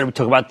oscillator. We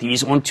talk about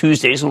these on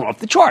Tuesdays and off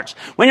the charts.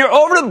 When you're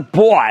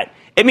overbought,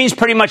 it means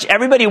pretty much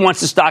everybody who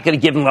wants the stock at a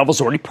given level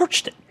has already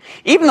purchased it.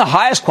 Even the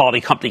highest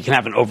quality company can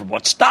have an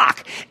overbought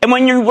stock. And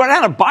when you run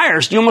out of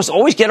buyers, you almost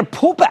always get a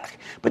pullback.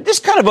 But this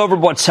kind of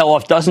overbought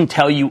sell-off doesn't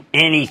tell you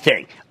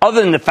anything,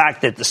 other than the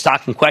fact that the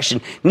stock in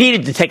question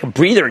needed to take a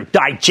breather and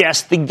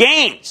digest the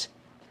gains.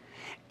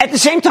 At the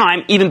same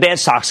time, even bad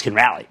stocks can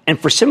rally, and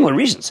for similar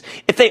reasons.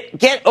 If they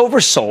get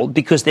oversold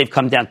because they've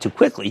come down too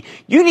quickly,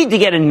 you need to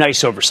get a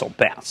nice oversold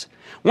bounce.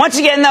 Once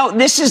again, though,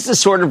 this is the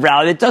sort of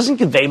rally that doesn't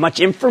convey much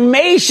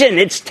information.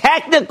 It's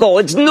technical.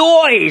 It's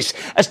noise.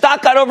 A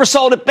stock got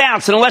oversold, it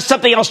bounced, and unless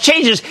something else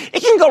changes,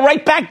 it can go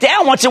right back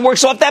down once it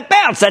works off that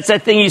bounce. That's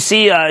that thing you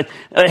see, Head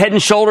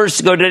and Shoulders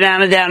go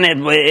down and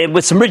down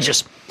with some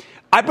ridges.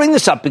 I bring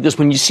this up because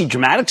when you see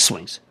dramatic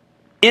swings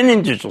in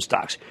individual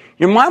stocks,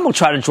 your mind will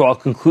try to draw a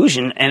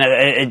conclusion, and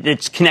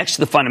it connects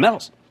to the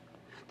fundamentals.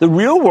 The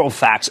real-world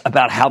facts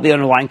about how the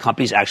underlying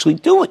company is actually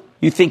doing.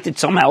 You think that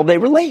somehow they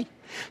relate.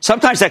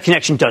 Sometimes that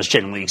connection does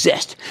genuinely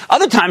exist.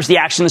 Other times the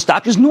action in the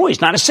stock is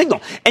noise, not a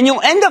signal. And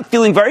you'll end up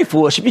feeling very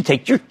foolish if you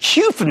take your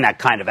cue from that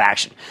kind of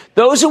action.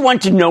 Those who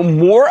want to know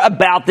more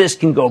about this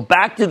can go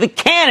back to the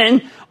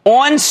canon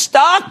on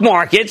stock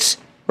markets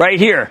right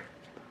here.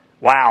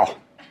 Wow.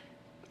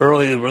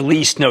 Early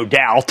release, no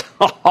doubt.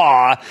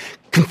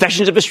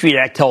 Confessions of a Street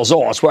Act tells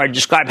all. It's where I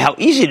describe how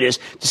easy it is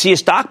to see a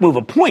stock move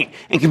a point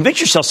and convince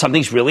yourself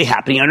something's really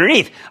happening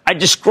underneath. I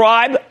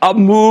describe a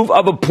move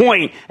of a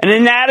point, an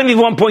anatomy of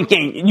 1 point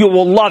gain. You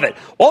will love it.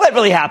 All that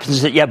really happens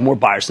is that you have more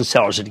buyers than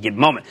sellers at a given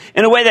moment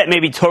in a way that may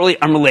be totally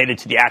unrelated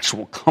to the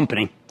actual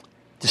company.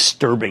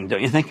 Disturbing,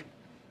 don't you think?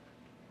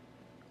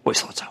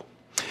 Always thought so.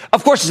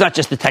 Of course, it's not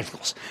just the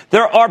technicals.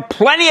 There are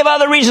plenty of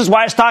other reasons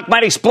why a stock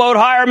might explode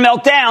higher or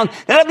melt down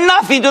that have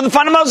nothing to do with the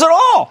fundamentals at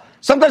all.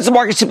 Sometimes the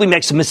market simply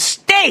makes a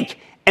mistake,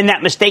 and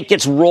that mistake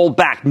gets rolled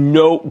back.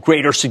 No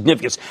greater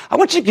significance. I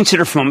want you to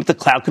consider for a moment the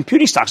cloud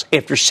computing stocks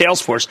after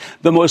Salesforce,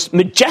 the most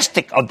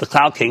majestic of the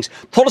cloud kings,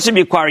 told us to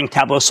be acquiring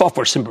Tableau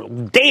software symbol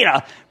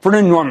data for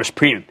an enormous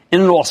premium in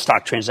an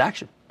all-stock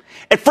transaction.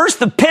 At first,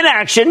 the pin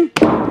action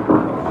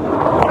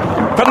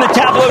from the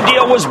Tableau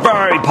deal was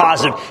very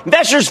positive.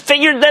 Investors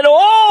figured that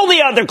all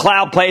the other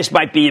cloud plays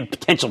might be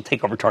potential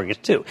takeover targets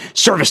too.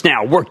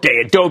 ServiceNow,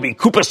 Workday, Adobe,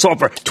 Coupa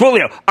Software,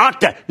 Twilio,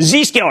 Okta,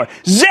 Zscaler,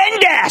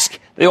 Zendesk.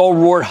 They all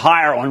roared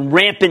higher on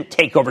rampant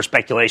takeover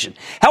speculation.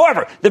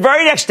 However, the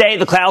very next day,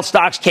 the cloud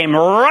stocks came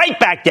right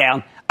back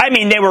down. I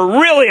mean, they were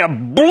really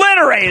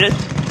obliterated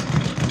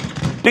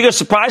because,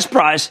 surprise,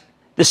 surprise,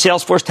 the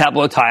Salesforce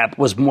Tableau tie-up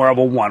was more of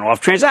a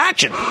one-off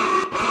transaction.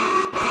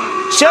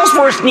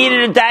 Salesforce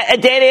needed a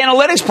data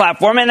analytics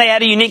platform, and they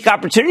had a unique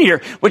opportunity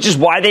here, which is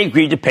why they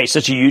agreed to pay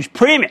such a huge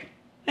premium.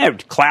 They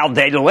had cloud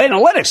data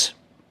analytics.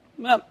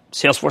 Well,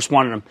 Salesforce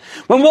wanted them.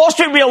 When Wall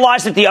Street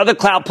realized that the other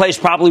cloud plays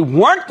probably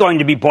weren't going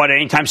to be bought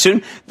anytime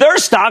soon, their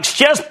stocks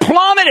just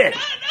plummeted.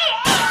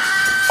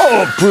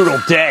 Oh, brutal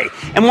day.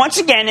 And once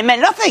again, it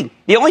meant nothing.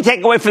 The only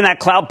takeaway from that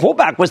cloud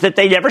pullback was that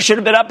they never should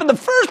have been up in the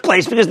first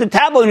place because the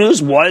Tableau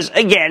news was,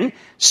 again,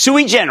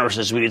 sui generis,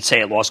 as we would say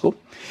at law school.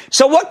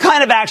 So what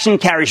kind of action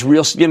carries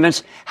real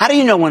significance? How do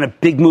you know when a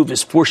big move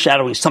is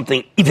foreshadowing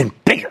something even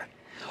bigger?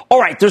 All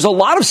right, there's a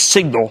lot of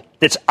signal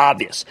that's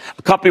obvious.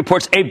 A company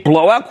reports a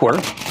blowout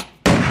quarter,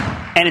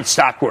 and its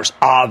stock course,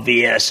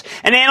 obvious.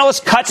 An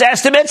analyst cuts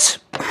estimates,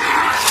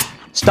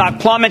 stock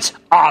plummets,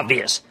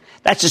 obvious.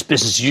 That's just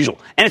business as usual.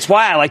 And it's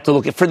why I like to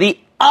look for the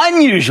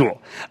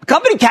unusual. A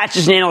company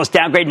catches an analyst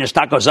downgrade and their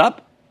stock goes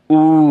up.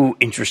 Ooh,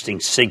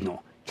 interesting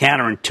signal.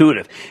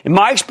 Counterintuitive. In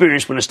my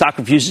experience, when a stock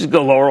refuses to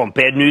go lower on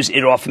bad news,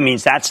 it often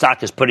means that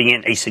stock is putting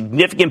in a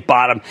significant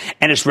bottom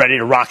and it's ready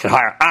to rocket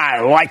higher. I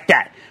like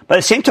that. By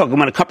the same token,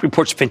 when a company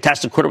reports a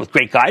fantastic quarter with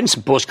great guidance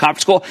and bullish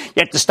conference call,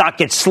 yet the stock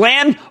gets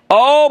slammed,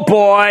 oh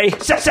boy.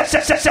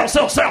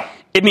 Sell.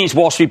 It means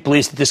Wall Street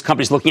believes that this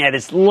company is looking at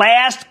its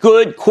last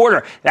good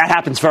quarter. That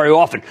happens very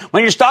often.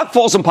 When your stock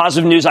falls on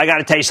positive news, I got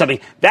to tell you something.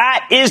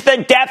 That is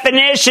the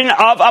definition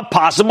of a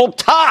possible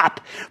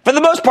top. For the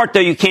most part, though,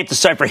 you can't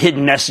decipher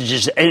hidden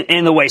messages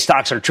in the way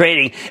stocks are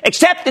trading,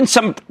 except in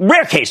some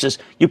rare cases,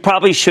 you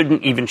probably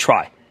shouldn't even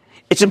try.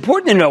 It's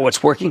important to know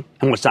what's working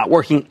and what's not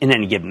working in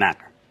any given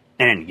matter,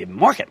 in any given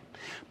market.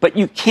 But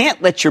you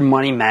can't let your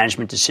money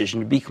management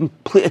decision be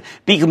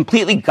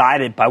completely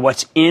guided by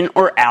what's in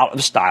or out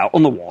of style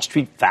on the Wall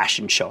Street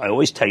fashion show. I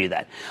always tell you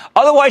that.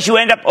 Otherwise, you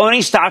end up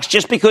owning stocks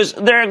just because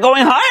they're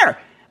going higher.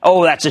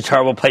 Oh, that's a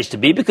terrible place to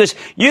be because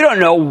you don't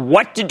know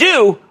what to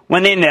do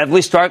when they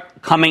inevitably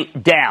start coming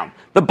down.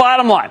 The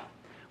bottom line,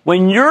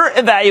 when you're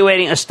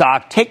evaluating a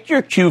stock, take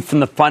your cue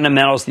from the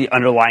fundamentals of the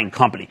underlying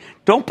company.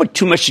 Don't put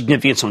too much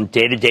significance on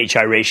day-to-day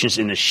gyrations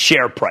in the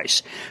share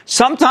price.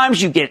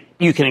 Sometimes you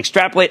can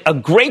extrapolate a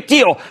great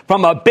deal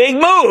from a big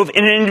move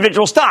in an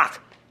individual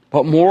stock,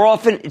 but more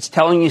often it's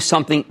telling you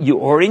something you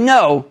already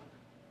know,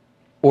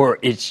 or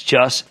it's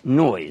just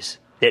noise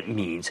that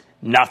means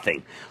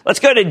nothing. Let's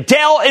go to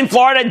Dell in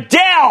Florida.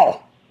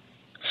 Dell!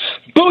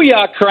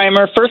 Booyah,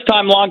 Cramer. First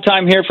time, long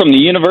time here from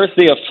the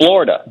University of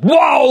Florida.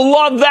 Whoa,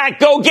 love that.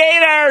 Go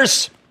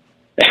Gators!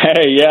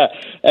 Hey, yeah.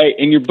 Hey,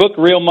 in your book,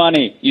 Real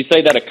Money, you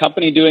say that a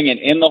company doing an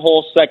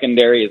in-the-hole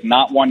secondary is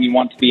not one you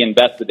want to be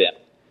invested in.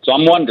 So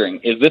I'm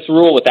wondering, is this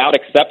rule without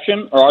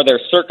exception, or are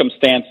there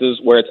circumstances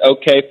where it's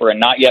okay for a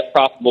not-yet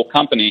profitable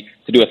company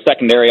to do a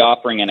secondary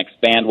offering and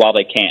expand while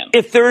they can?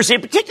 If there's a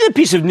particular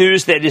piece of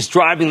news that is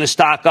driving the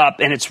stock up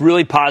and it's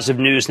really positive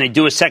news and they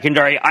do a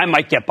secondary, I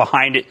might get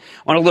behind it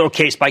on a little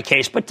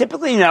case-by-case. But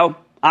typically,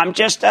 I'm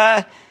just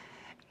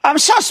I'm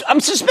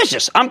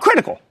suspicious. I'm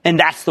critical. And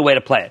that's the way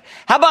to play it.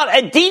 How about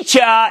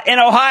Aditya in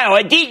Ohio?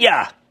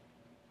 Aditya.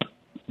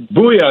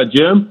 Booyah,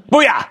 Jim.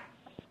 Booyah.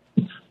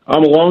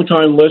 I'm a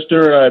long-time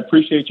listener. I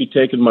appreciate you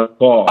taking my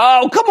call.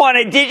 Oh, come on,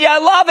 Aditya. I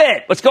love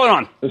it. What's going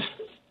on?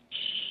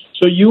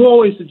 So you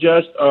always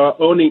suggest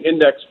owning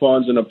index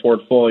funds in a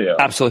portfolio.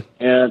 Absolutely.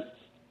 And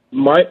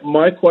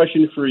my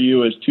question for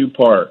you is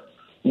two-part.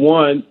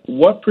 One,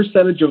 what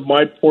percentage of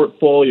my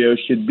portfolio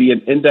should be in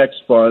index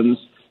funds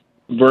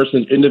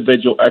versus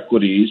individual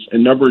equities?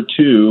 And number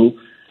two,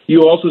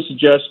 you also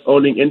suggest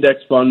owning index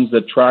funds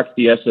that track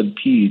the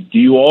S&P. Do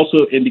you also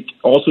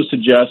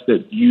suggest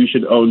that you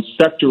should own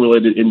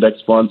sector-related index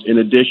funds in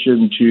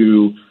addition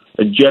to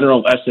a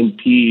general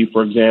S&P,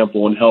 for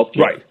example, in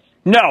healthcare? Right.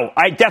 No,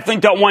 I definitely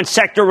don't want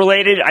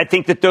sector-related. I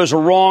think that those are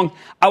wrong.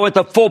 I want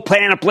the full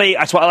panoply.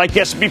 That's why I like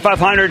the S&P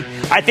 500.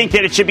 I think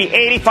that it should be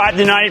 85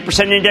 to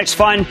 90% index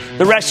fund.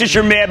 The rest is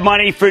your mad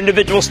money for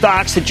individual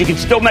stocks that you can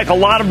still make a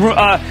lot of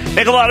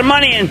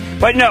money in.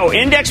 But no,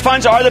 index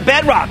funds are the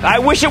bedrock. I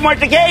wish it weren't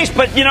the case,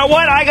 but you know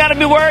what? I got to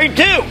be worried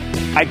too.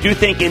 I do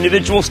think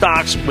individual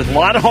stocks with a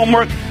lot of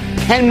homework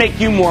can make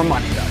you more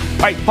money, though.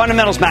 All right,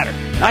 fundamentals matter,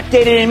 not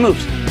day-to-day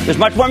moves. There's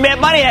much more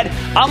mad money ahead.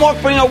 I'm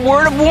offering a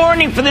word of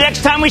warning for the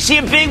next time we see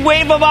a big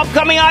wave of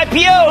upcoming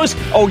IPOs.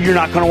 Oh, you're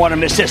not going to want to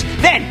miss this.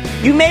 Then,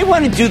 you may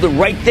want to do the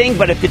right thing,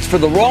 but if it's for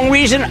the wrong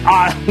reason,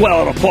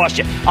 well, it'll cost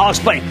you. I'll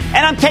explain.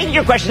 And I'm taking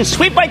your questions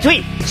tweet by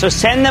tweet, so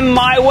send them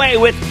my way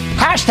with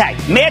hashtag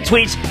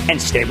 #MadTweets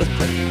and stay with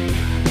Cramer.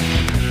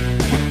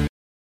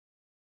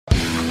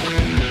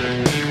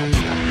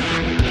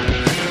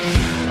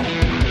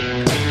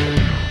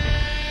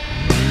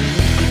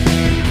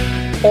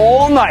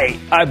 All night,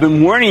 I've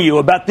been warning you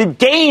about the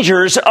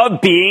dangers of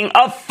being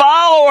a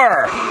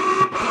follower.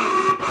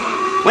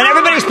 When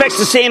everybody expects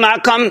the same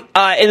outcome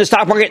in the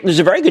stock market, there's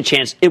a very good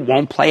chance it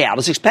won't play out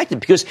as expected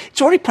because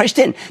it's already priced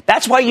in.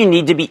 That's why you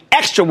need to be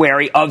extra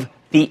wary of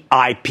the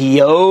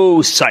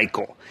IPO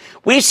cycle.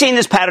 We've seen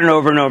this pattern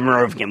over and over and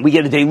over again. We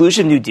get a deluge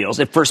of new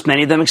deals. At first,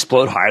 many of them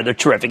explode higher. They're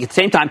terrific. At the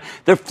same time,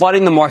 they're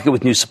flooding the market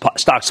with new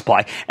stock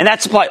supply, and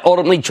that supply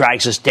ultimately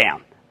drags us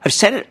down. I've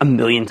said it a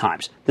million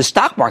times. The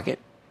stock market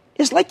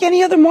is like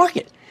any other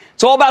market.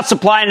 It's all about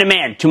supply and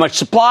demand. Too much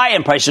supply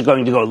and prices are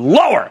going to go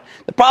lower.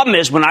 The problem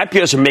is when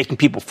IPOs are making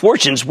people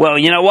fortunes, well,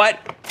 you know what?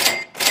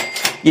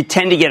 You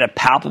tend to get a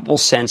palpable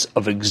sense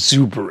of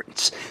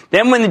exuberance.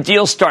 Then when the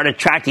deals start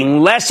attracting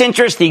less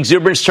interest, the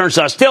exuberance turns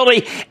to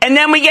hostility, and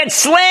then we get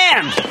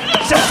slammed.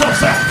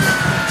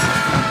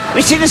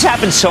 We see this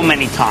happen so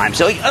many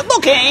times.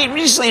 Look,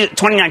 recently,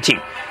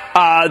 2019.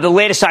 The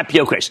latest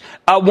IPO craze,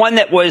 one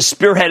that was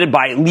spearheaded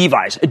by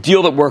Levi's, a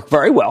deal that worked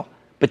very well,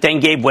 but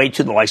then gave way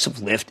to the likes of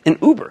Lyft and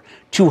Uber,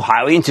 two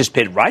highly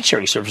anticipated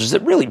ride-sharing services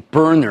that really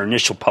burned their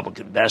initial public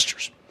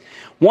investors.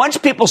 Once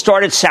people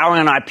started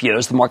souring on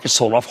IPOs, the market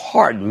sold off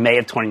hard in May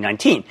of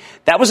 2019.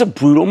 That was a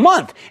brutal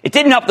month. It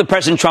didn't help that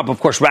President Trump, of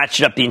course,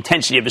 ratcheted up the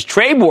intensity of his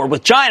trade war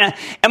with China,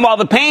 and while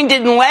the pain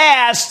didn't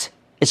last,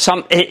 it's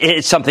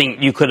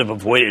something you could have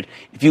avoided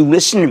if you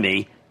listened to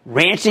me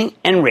ranting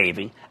and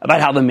raving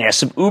about how the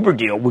massive Uber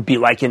deal would be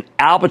like an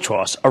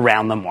albatross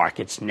around the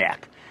market's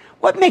neck.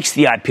 What makes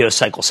the IPO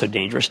cycle so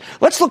dangerous?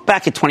 Let's look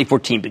back at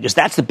 2014 because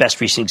that's the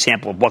best recent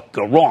example of what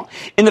could go wrong.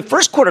 In the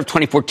first quarter of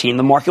 2014,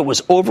 the market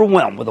was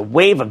overwhelmed with a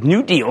wave of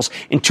new deals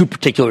in two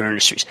particular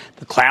industries: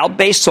 the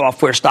cloud-based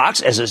software stocks,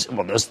 there's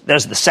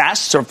the SaaS,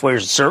 software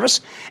as a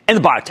service, and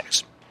the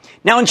biotechs.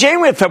 Now, in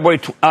January and February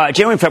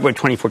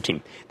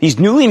 2014, these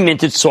newly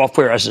minted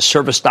software as a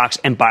service stocks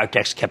and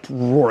biotechs kept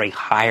roaring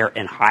higher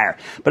and higher.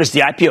 But as the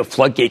IPO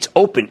floodgates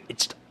opened,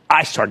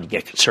 I started to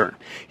get concerned.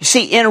 You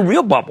see, in a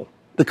real bubble,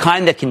 the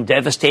kind that can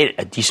devastate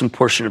a decent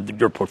portion of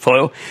your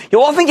portfolio,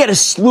 you'll often get a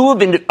slew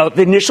of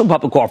initial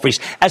public offerings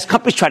as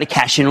companies try to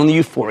cash in on the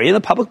euphoria in the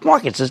public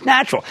markets. It's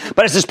natural.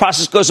 But as this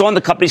process goes on,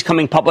 the companies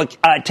coming public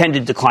tend to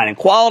decline in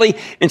quality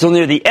until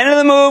near the end of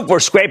the move, we're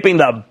scraping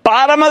the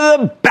bottom of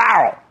the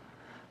barrel.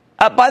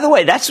 By the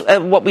way, that's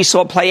what we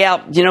saw play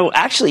out,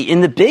 actually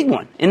in the big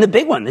one,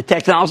 the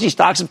technology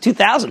stocks of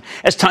 2000,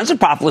 as tons of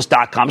profitless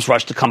 .coms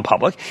rushed to come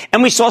public.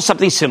 And we saw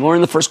something similar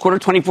in the first quarter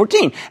of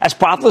 2014, as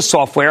profitless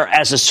software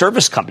as a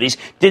service companies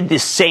did the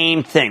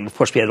same thing. Of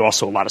course, we had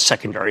also a lot of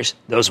secondaries.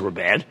 Those were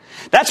bad.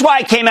 That's why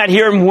I came out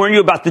here and warned you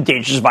about the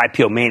dangers of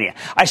IPO mania.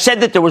 I said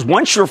that there was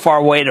one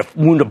surefire way to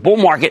wound a bull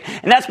market,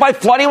 and that's by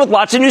flooding with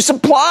lots of new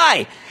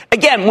supply.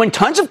 Again, when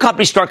tons of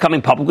companies start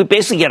coming public, we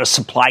basically get a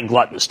supply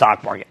glut in the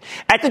stock market.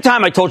 At the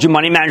time, I told you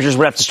money managers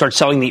would have to start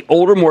selling the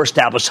older, more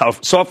established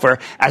software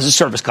as a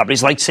service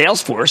companies like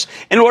Salesforce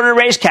in order to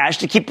raise cash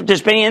to keep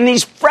participating in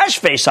these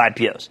fresh-face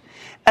IPOs.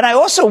 And I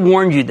also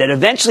warned you that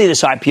eventually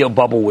this IPO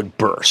bubble would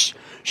burst.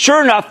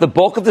 Sure enough, the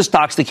bulk of the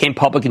stocks that came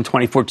public in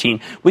 2014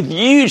 with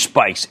huge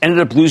spikes ended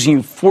up losing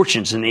you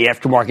fortunes in the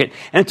aftermarket,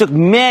 and it took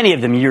many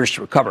of them years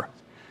to recover.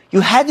 You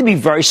had to be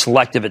very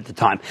selective at the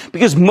time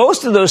because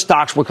most of those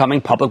stocks were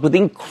coming public with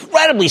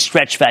incredibly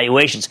stretched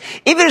valuations,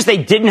 even as they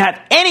didn't have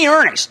any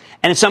earnings,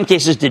 and in some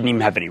cases didn't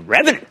even have any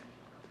revenue.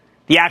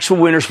 The actual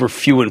winners were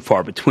few and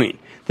far between.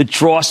 The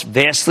dross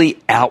vastly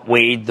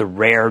outweighed the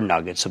rare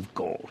nuggets of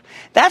gold.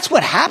 That's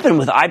what happened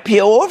with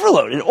IPO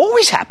overload. It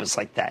always happens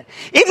like that.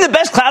 Even the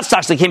best cloud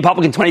stocks that came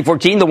public in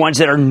 2014, the ones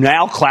that are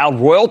now cloud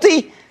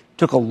royalty,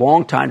 took a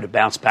long time to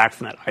bounce back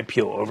from that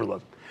IPO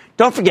overload.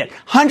 Don't forget,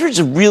 hundreds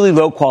of really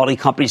low-quality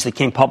companies that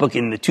came public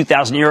in the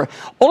 2000 era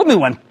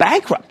ultimately went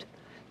bankrupt.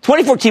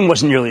 2014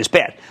 wasn't nearly as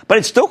bad, but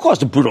it still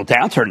caused a brutal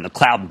downturn in the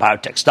cloud and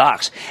biotech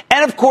stocks.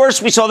 And, of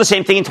course, we saw the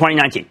same thing in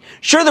 2019.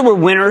 Sure, there were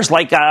winners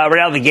like right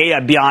out of the gate,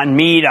 Beyond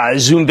Meat,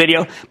 Zoom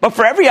Video, but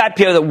for every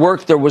IPO that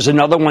worked, there was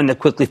another one that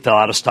quickly fell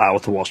out of style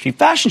with the Wall Street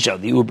fashion show,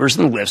 the Ubers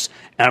and the Lyfts,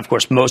 and, of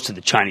course, most of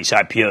the Chinese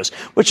IPOs,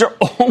 which are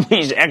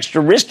always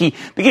extra risky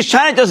because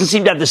China doesn't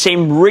seem to have the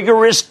same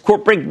rigorous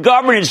corporate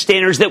governance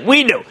standards that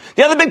we do.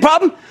 The other big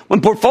problem,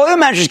 when portfolio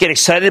managers get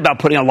excited about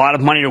putting a lot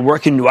of money to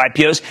work in new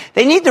IPOs,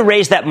 they need to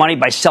raise that money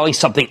by selling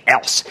something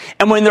else.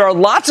 And when there are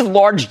lots of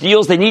large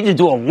deals, they need to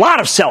do a lot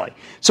of selling.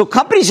 So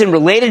companies in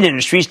related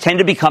industries tend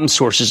to become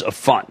sources of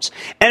funds.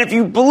 And if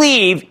you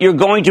believe you're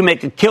going to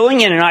make a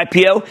killing in an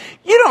IPO,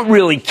 you don't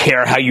really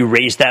care how you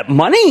raise that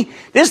money.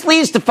 This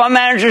leads to fund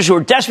managers who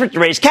are desperate to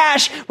raise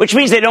cash, which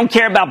means they don't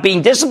care about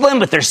being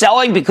disciplined, but they're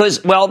selling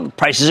because, well, the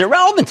price is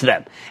irrelevant to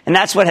them. And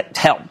that's what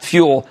helped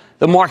fuel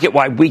the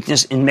market-wide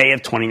weakness in May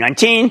of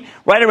 2019,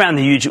 right around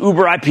the huge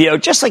Uber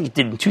IPO, just like it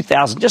did in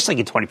 2000, just like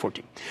in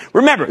 2014.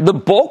 Remember, the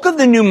bulk of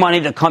the new money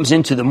that comes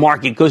into the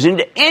market goes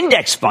into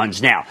index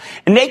funds now,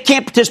 and they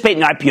can't participate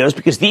in IPOs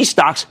because these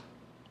stocks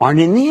aren't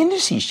in the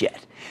indices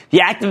yet.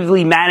 The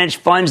actively managed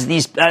funds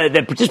that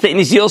participate in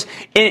these deals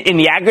in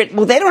the aggregate,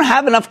 well, they don't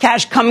have enough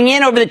cash coming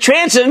in over the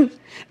transom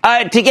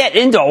to get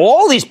into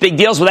all these big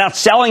deals without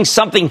selling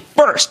something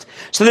first.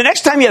 So the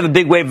next time you have a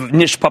big wave of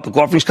initial public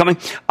offerings coming,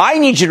 I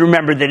need you to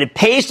remember that it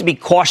pays to be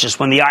cautious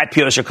when the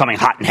IPOs are coming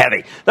hot and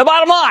heavy. The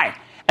bottom line,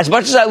 as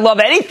much as I love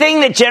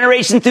anything that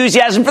generates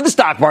enthusiasm for the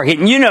stock market,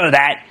 and you know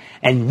that,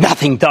 and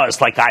nothing does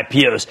like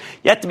IPOs,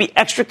 you have to be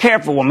extra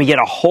careful when we get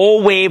a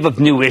whole wave of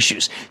new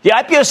issues. The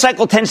IPO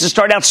cycle tends to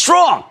start out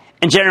strong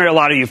and generate a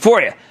lot of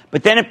euphoria,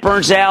 but then it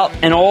burns out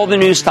and all the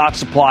new stock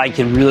supply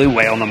can really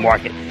weigh on the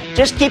market.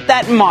 Just keep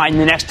that in mind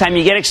the next time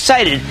you get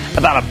excited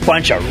about a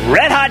bunch of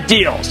red-hot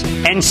deals.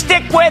 And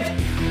stick with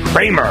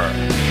Cramer.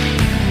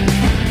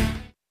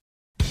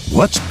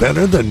 What's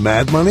better than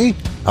Mad Money?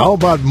 How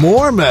about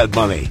more Mad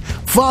Money?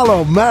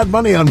 Follow Mad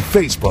Money on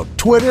Facebook,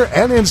 Twitter,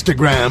 and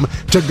Instagram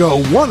to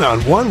go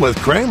one-on-one with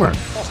Cramer.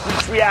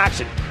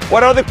 Reaction.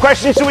 What other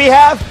questions do we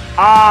have?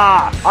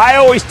 I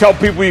always tell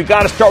people you've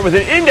got to start with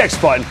an index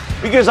fund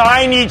because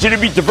I need you to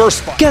be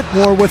diversified. Get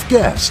more with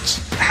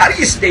guests. How do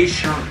you stay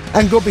sharp?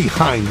 And go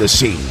behind the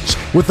scenes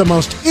with the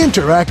most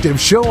interactive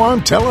show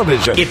on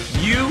television.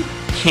 If you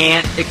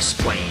can't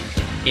explain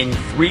in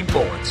 3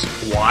 bullets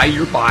why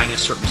you're buying a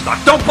certain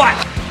stock, don't buy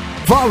it.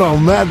 Follow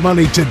Mad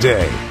Money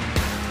today.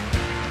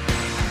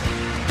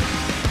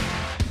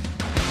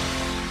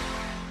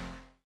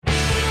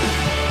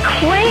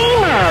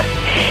 Cramer,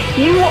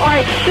 you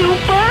are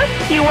super.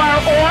 You are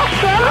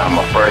awesome. I'm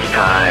a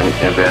first-time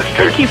investor.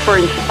 Thank you for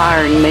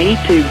inspiring me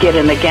to get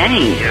in the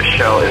game. Your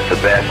show is the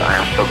best. I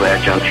am so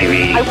glad you're on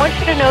TV. I want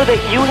you to know that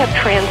you have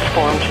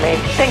transformed me.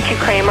 Thank you,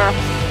 Cramer.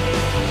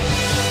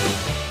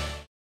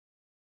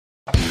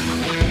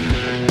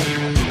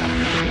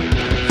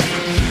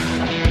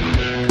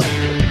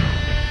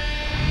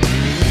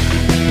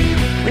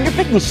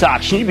 investing in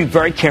stocks, you need to be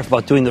very careful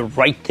about doing the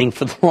right thing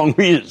for the wrong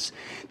reasons.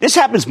 This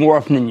happens more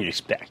often than you'd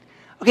expect.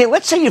 Okay,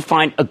 let's say you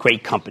find a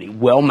great company,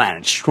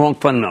 well-managed, strong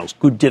fundamentals,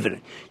 good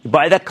dividend. You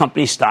buy that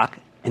company's stock,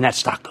 and that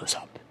stock goes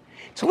up.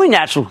 It's only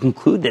natural to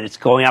conclude that it's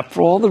going up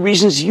for all the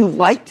reasons you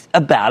liked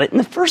about it in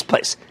the first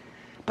place.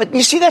 But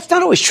you see, that's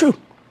not always true.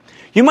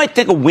 You might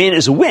think a win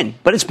is a win,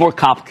 but it's more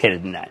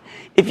complicated than that.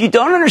 If you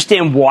don't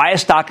understand why a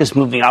stock is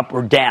moving up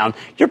or down,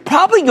 you're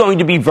probably going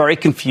to be very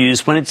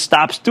confused when it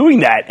stops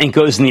doing that and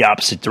goes in the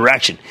opposite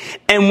direction.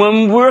 And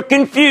when we're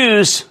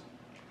confused,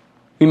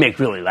 we make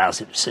really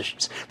lousy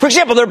decisions. For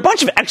example, there are a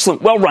bunch of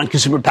excellent, well-run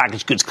consumer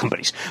packaged goods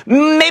companies.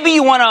 Maybe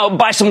you want to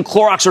buy some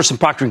Clorox or some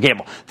Procter &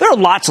 Gamble. There are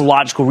lots of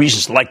logical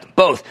reasons to like them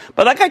both.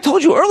 But like I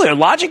told you earlier,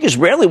 logic is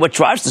rarely what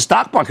drives the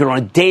stock market on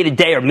a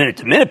day-to-day or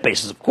minute-to-minute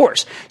basis, of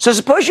course. So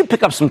suppose you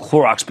pick up some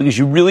Clorox because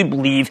you really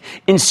believe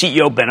in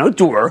CEO Ben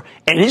O'Doer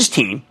and his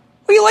team,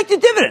 or you like the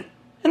dividend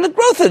and the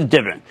growth of the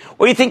dividend,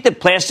 or you think that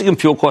plastic and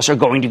fuel costs are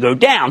going to go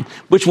down,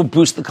 which will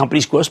boost the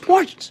company's gross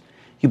margins.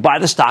 You buy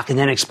the stock and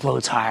then it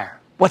explodes higher.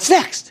 What's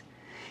next?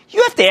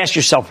 You have to ask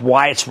yourself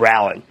why it's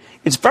rallying.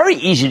 It's very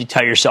easy to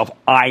tell yourself,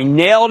 I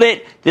nailed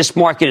it. This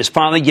market is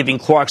finally giving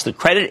Clorox the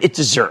credit it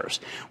deserves.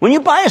 When you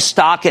buy a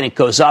stock and it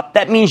goes up,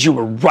 that means you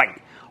were right.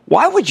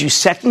 Why would you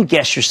second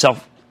guess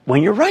yourself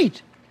when you're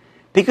right?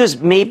 Because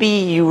maybe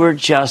you were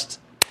just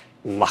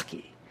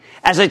lucky.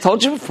 As I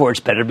told you before, it's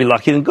better to be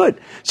lucky than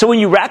good. So when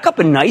you rack up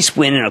a nice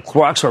win in a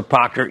Clorox or a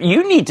Procter,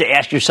 you need to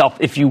ask yourself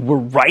if you were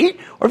right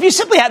or if you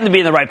simply happen to be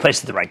in the right place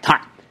at the right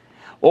time.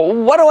 Well,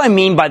 what do I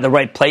mean by the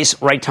right place,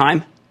 right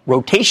time?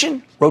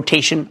 Rotation,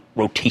 rotation,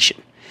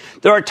 rotation.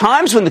 There are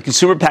times when the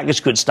consumer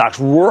packaged goods stocks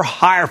roar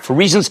higher for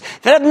reasons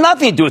that have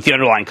nothing to do with the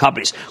underlying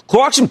companies.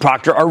 Clorox and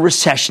Procter are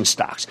recession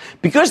stocks.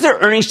 Because their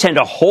earnings tend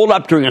to hold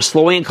up during a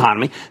slowing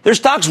economy, their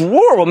stocks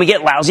roar when we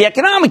get lousy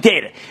economic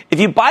data.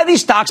 If you buy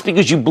these stocks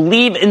because you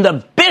believe in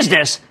the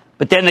business,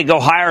 but then they go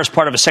higher as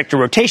part of a sector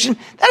rotation,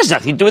 that has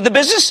nothing to do with the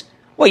business.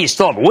 Well, you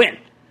still have a win.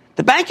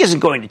 The bank isn't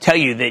going to tell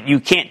you that you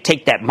can't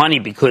take that money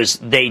because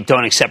they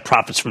don't accept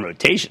profits from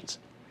rotations.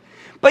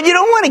 But you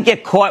don't want to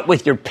get caught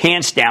with your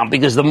pants down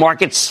because the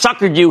market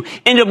suckered you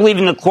into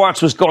believing the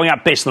Clorox was going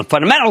up based on the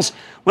fundamentals,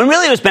 when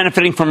really it was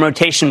benefiting from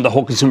rotation of the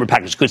whole consumer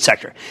packaged goods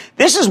sector.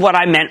 This is what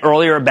I meant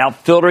earlier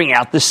about filtering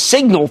out the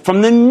signal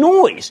from the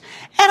noise.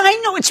 And I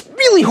know it's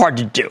really hard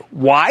to do.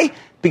 Why?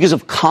 Because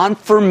of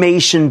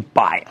confirmation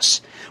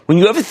bias. When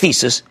you have a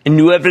thesis and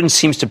new evidence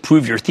seems to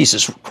prove your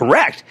thesis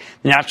correct,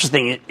 the natural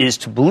thing is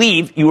to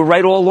believe you were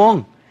right all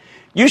along.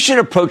 You should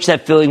approach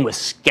that feeling with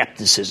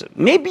skepticism.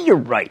 Maybe you're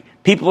right.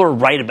 People are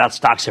right about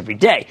stocks every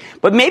day.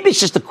 But maybe it's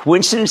just a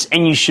coincidence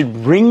and you should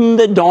ring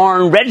the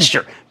darn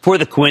register before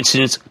the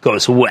coincidence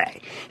goes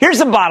away. Here's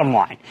the bottom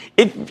line.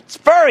 It's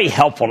very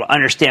helpful to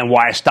understand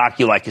why a stock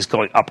you like is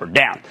going up or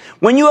down.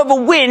 When you have a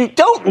win,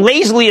 don't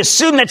lazily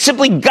assume that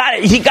simply he got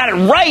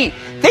it right.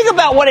 Think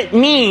about what it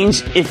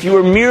means if you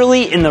were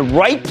merely in the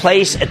right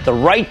place at the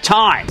right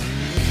time.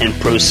 And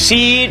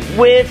proceed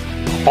with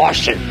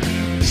caution.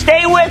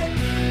 Stay with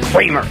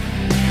Cramer.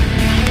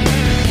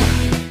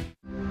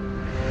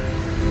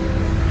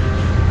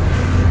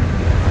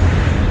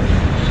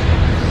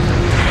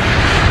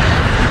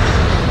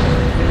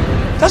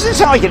 Doesn't it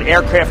sound like an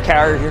aircraft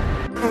carrier here?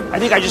 I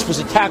think I just was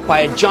attacked by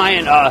a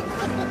giant,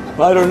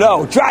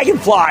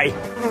 dragonfly.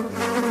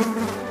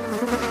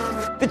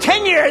 The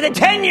 10-year, the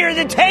 10-year,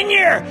 the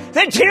 10-year,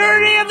 the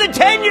tyranny of the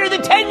 10-year, the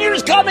 10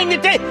 years coming.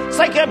 It's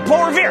like a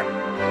Paul Revere.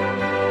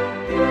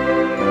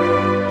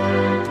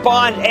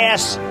 Bond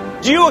asks,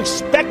 do you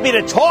expect me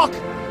to talk?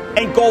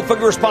 And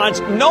Goldfinger responds,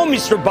 no,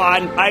 Mr.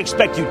 Bond, I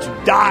expect you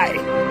to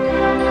die.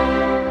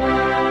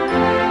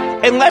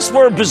 Unless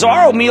we're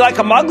bizarro, me like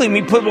I'm ugly,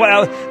 me put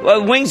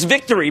Wings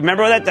Victory.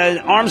 Remember that? The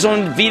arms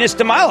on Venus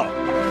de Milo.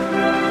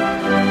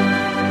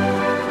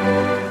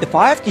 If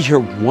I have to hear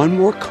one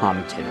more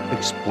commentator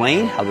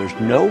explain how there's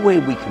no way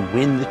we can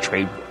win the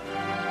trade war,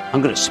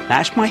 I'm going to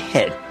smash my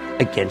head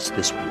against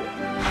this wall.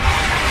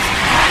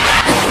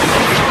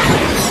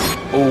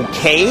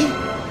 Okay.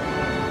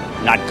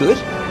 Not good.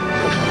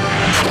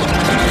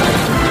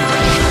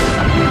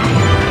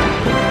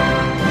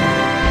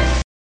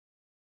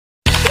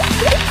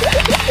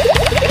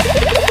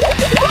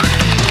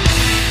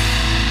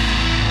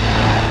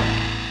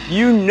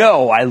 You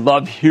know I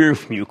love hearing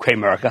from you,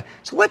 Cramerica.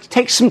 So let's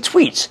take some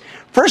tweets.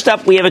 First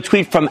up, we have a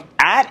tweet from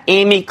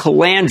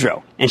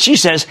 @AmyCalandro. And she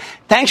says,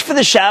 thanks for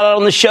the shout out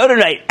on the show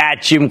tonight,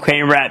 @Jim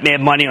Cramer, @Mad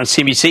Money on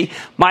CNBC.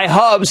 My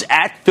hubs,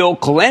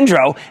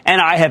 @PhilCalandro,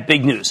 and I have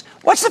big news.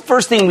 What's the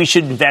first thing we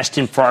should invest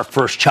in for our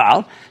first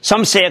child?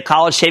 Some say a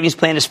college savings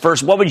plan is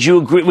first. What would you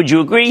agree? Would you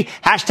agree?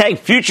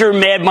 #future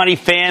Mad Money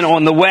fan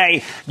on the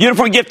way.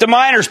 Uniform gift to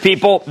minors,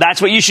 people.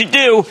 That's what you should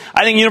do.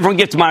 I think uniform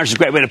gift to minors is a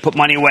great way to put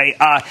money away.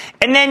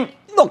 And then,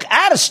 look,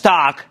 add a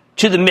stock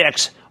to the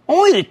mix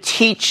only to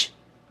teach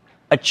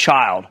a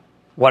child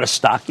what a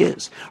stock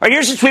is. All right,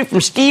 here's a tweet from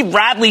Steve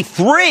Radley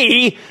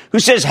 3, who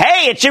says,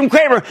 hey, it's Jim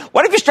Cramer.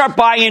 What if you start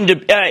buying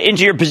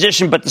into your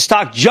position, but the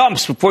stock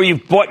jumps before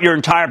you've bought your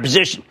entire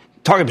position?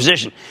 target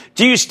position.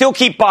 Do you still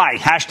keep buying?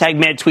 Hashtag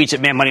mad tweets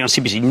at Mad Money on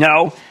CBC.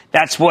 No,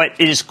 that's what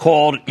is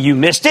called you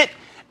missed it.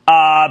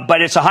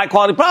 But it's a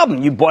high-quality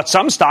problem. You bought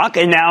some stock,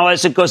 and now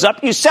as it goes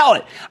up, you sell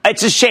it.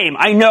 It's a shame.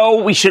 I know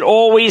we should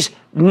always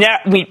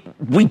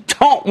we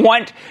don't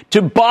want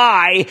to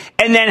buy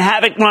and then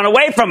have it run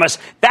away from us.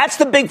 That's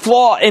the big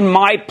flaw in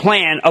my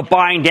plan of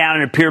buying down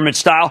in a pyramid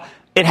style.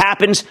 It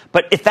happens,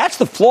 but if that's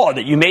the flaw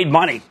that you made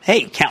money,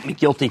 hey, count me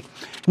guilty.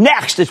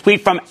 Next, a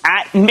tweet from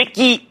at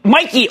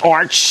Mikey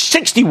Arch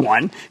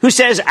 61, who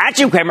says, at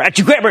Jim Cramer,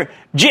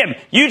 Jim,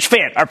 huge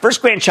fan. Our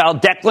first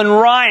grandchild,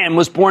 Declan Ryan,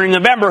 was born in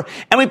November,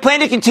 and we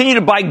plan to continue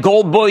to buy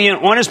gold bullion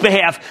on his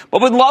behalf,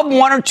 but would love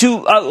one or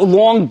two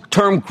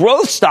long-term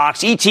growth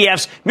stocks,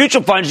 ETFs,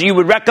 mutual funds you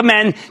would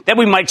recommend that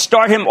we might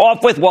start him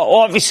off with. Well,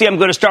 obviously, I'm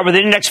going to start with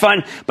an index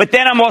fund, but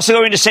then I'm also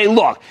going to say,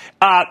 look,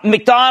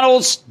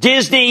 McDonald's,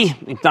 Disney,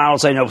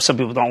 McDonald's, I know some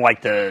people don't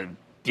like the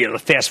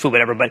fast food,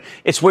 whatever, but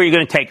it's where you're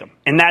going to take them.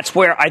 And that's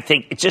where I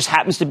think it just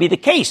happens to be the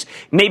case.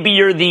 Maybe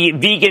you're the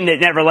vegan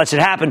that never lets it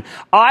happen.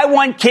 I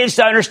want kids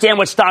to understand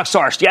what stocks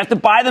are. So you have to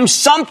buy them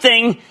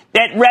something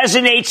that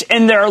resonates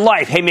in their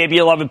life. Hey, maybe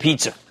you love a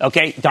pizza.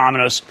 Okay,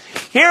 Domino's.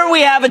 Here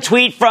we have a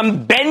tweet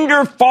from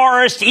Bender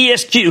Forest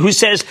ESQ, who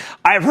says,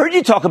 I've heard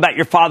you talk about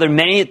your father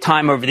many a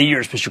time over the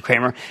years, Mr.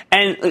 Cramer,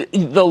 and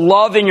the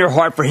love in your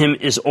heart for him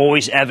is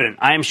always evident.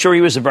 I am sure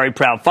he was a very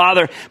proud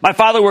father. My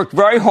father worked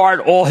very hard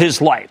all his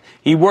life.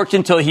 He worked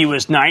until he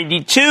was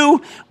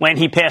 92 when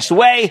he passed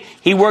away.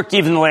 He worked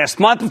even the last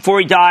month before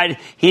he died.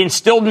 He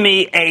instilled in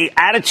me a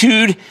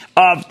attitude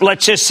of,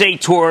 let's just say,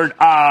 toward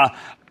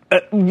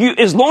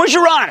as long as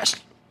you're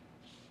honest,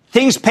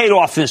 things paid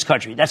off in this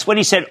country. That's what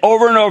he said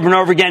over and over and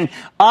over again.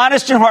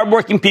 Honest and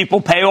hardworking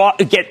people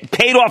get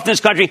paid off in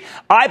this country.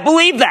 I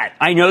believe that.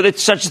 I know that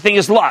such a thing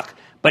as luck.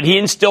 But he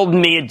instilled in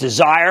me a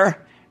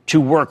desire to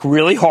work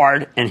really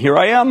hard, and here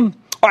I am.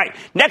 All right,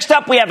 next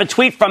up, we have a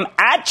tweet from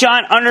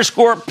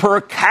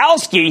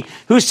 @John_Perkowski,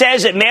 who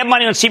says at Mad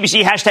Money on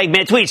CBC, hashtag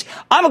Mad Tweets,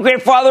 I'm a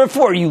great father of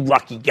four, you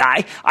lucky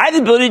guy. I have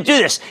the ability to do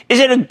this.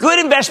 Is it a good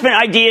investment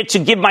idea to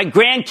give my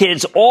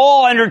grandkids,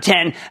 all under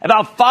 10,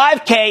 about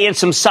 $5K in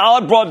some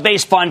solid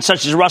broad-based funds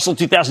such as Russell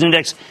 2000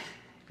 Index?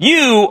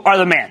 You are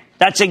the man.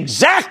 That's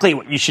exactly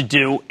what you should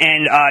do,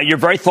 and you're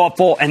very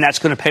thoughtful, and that's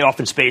going to pay off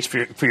in spades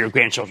for your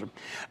grandchildren.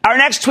 Our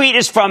next tweet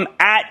is from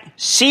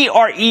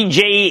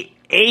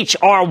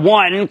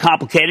 @CREJHR1,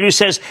 complicated, who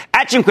says,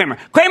 at Jim Cramer,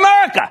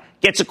 Cramerica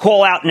gets a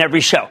call out in every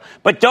show.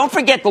 But don't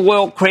forget the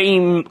loyal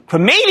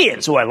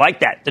Cremadians. Oh, I like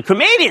that. The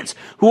Cremadians,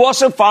 who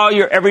also follow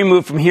your every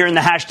move from here in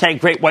the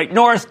hashtag Great White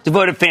North.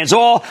 Devoted fans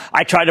all.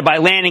 I tried to buy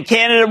land in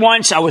Canada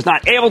once. I was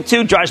not able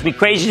to. Drives me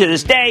crazy to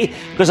this day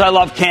because I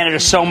love Canada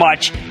so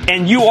much.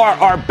 And you are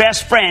our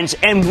best friends.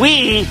 And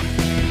we,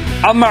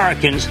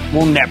 Americans,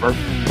 will never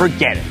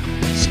forget it.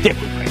 Stick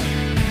with Cramer.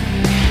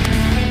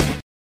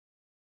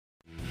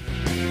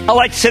 I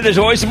like to say there's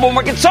always a bull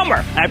market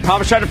somewhere. And I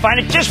promise to try to find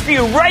it just for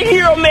you right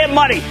here on Mad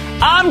Money.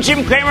 I'm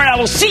Jim Cramer, and I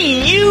will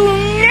see you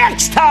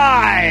next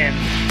time.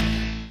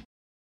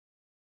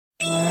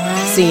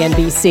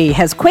 CNBC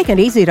has quick and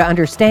easy to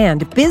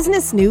understand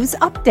business news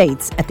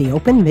updates at the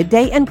open,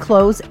 midday, and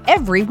close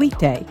every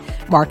weekday.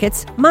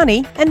 Markets,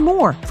 money, and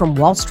more from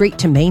Wall Street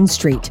to Main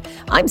Street.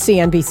 I'm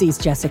CNBC's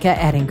Jessica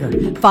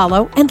Ettinger.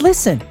 Follow and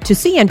listen to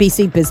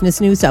CNBC Business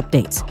News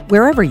Updates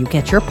wherever you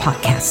get your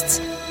podcasts.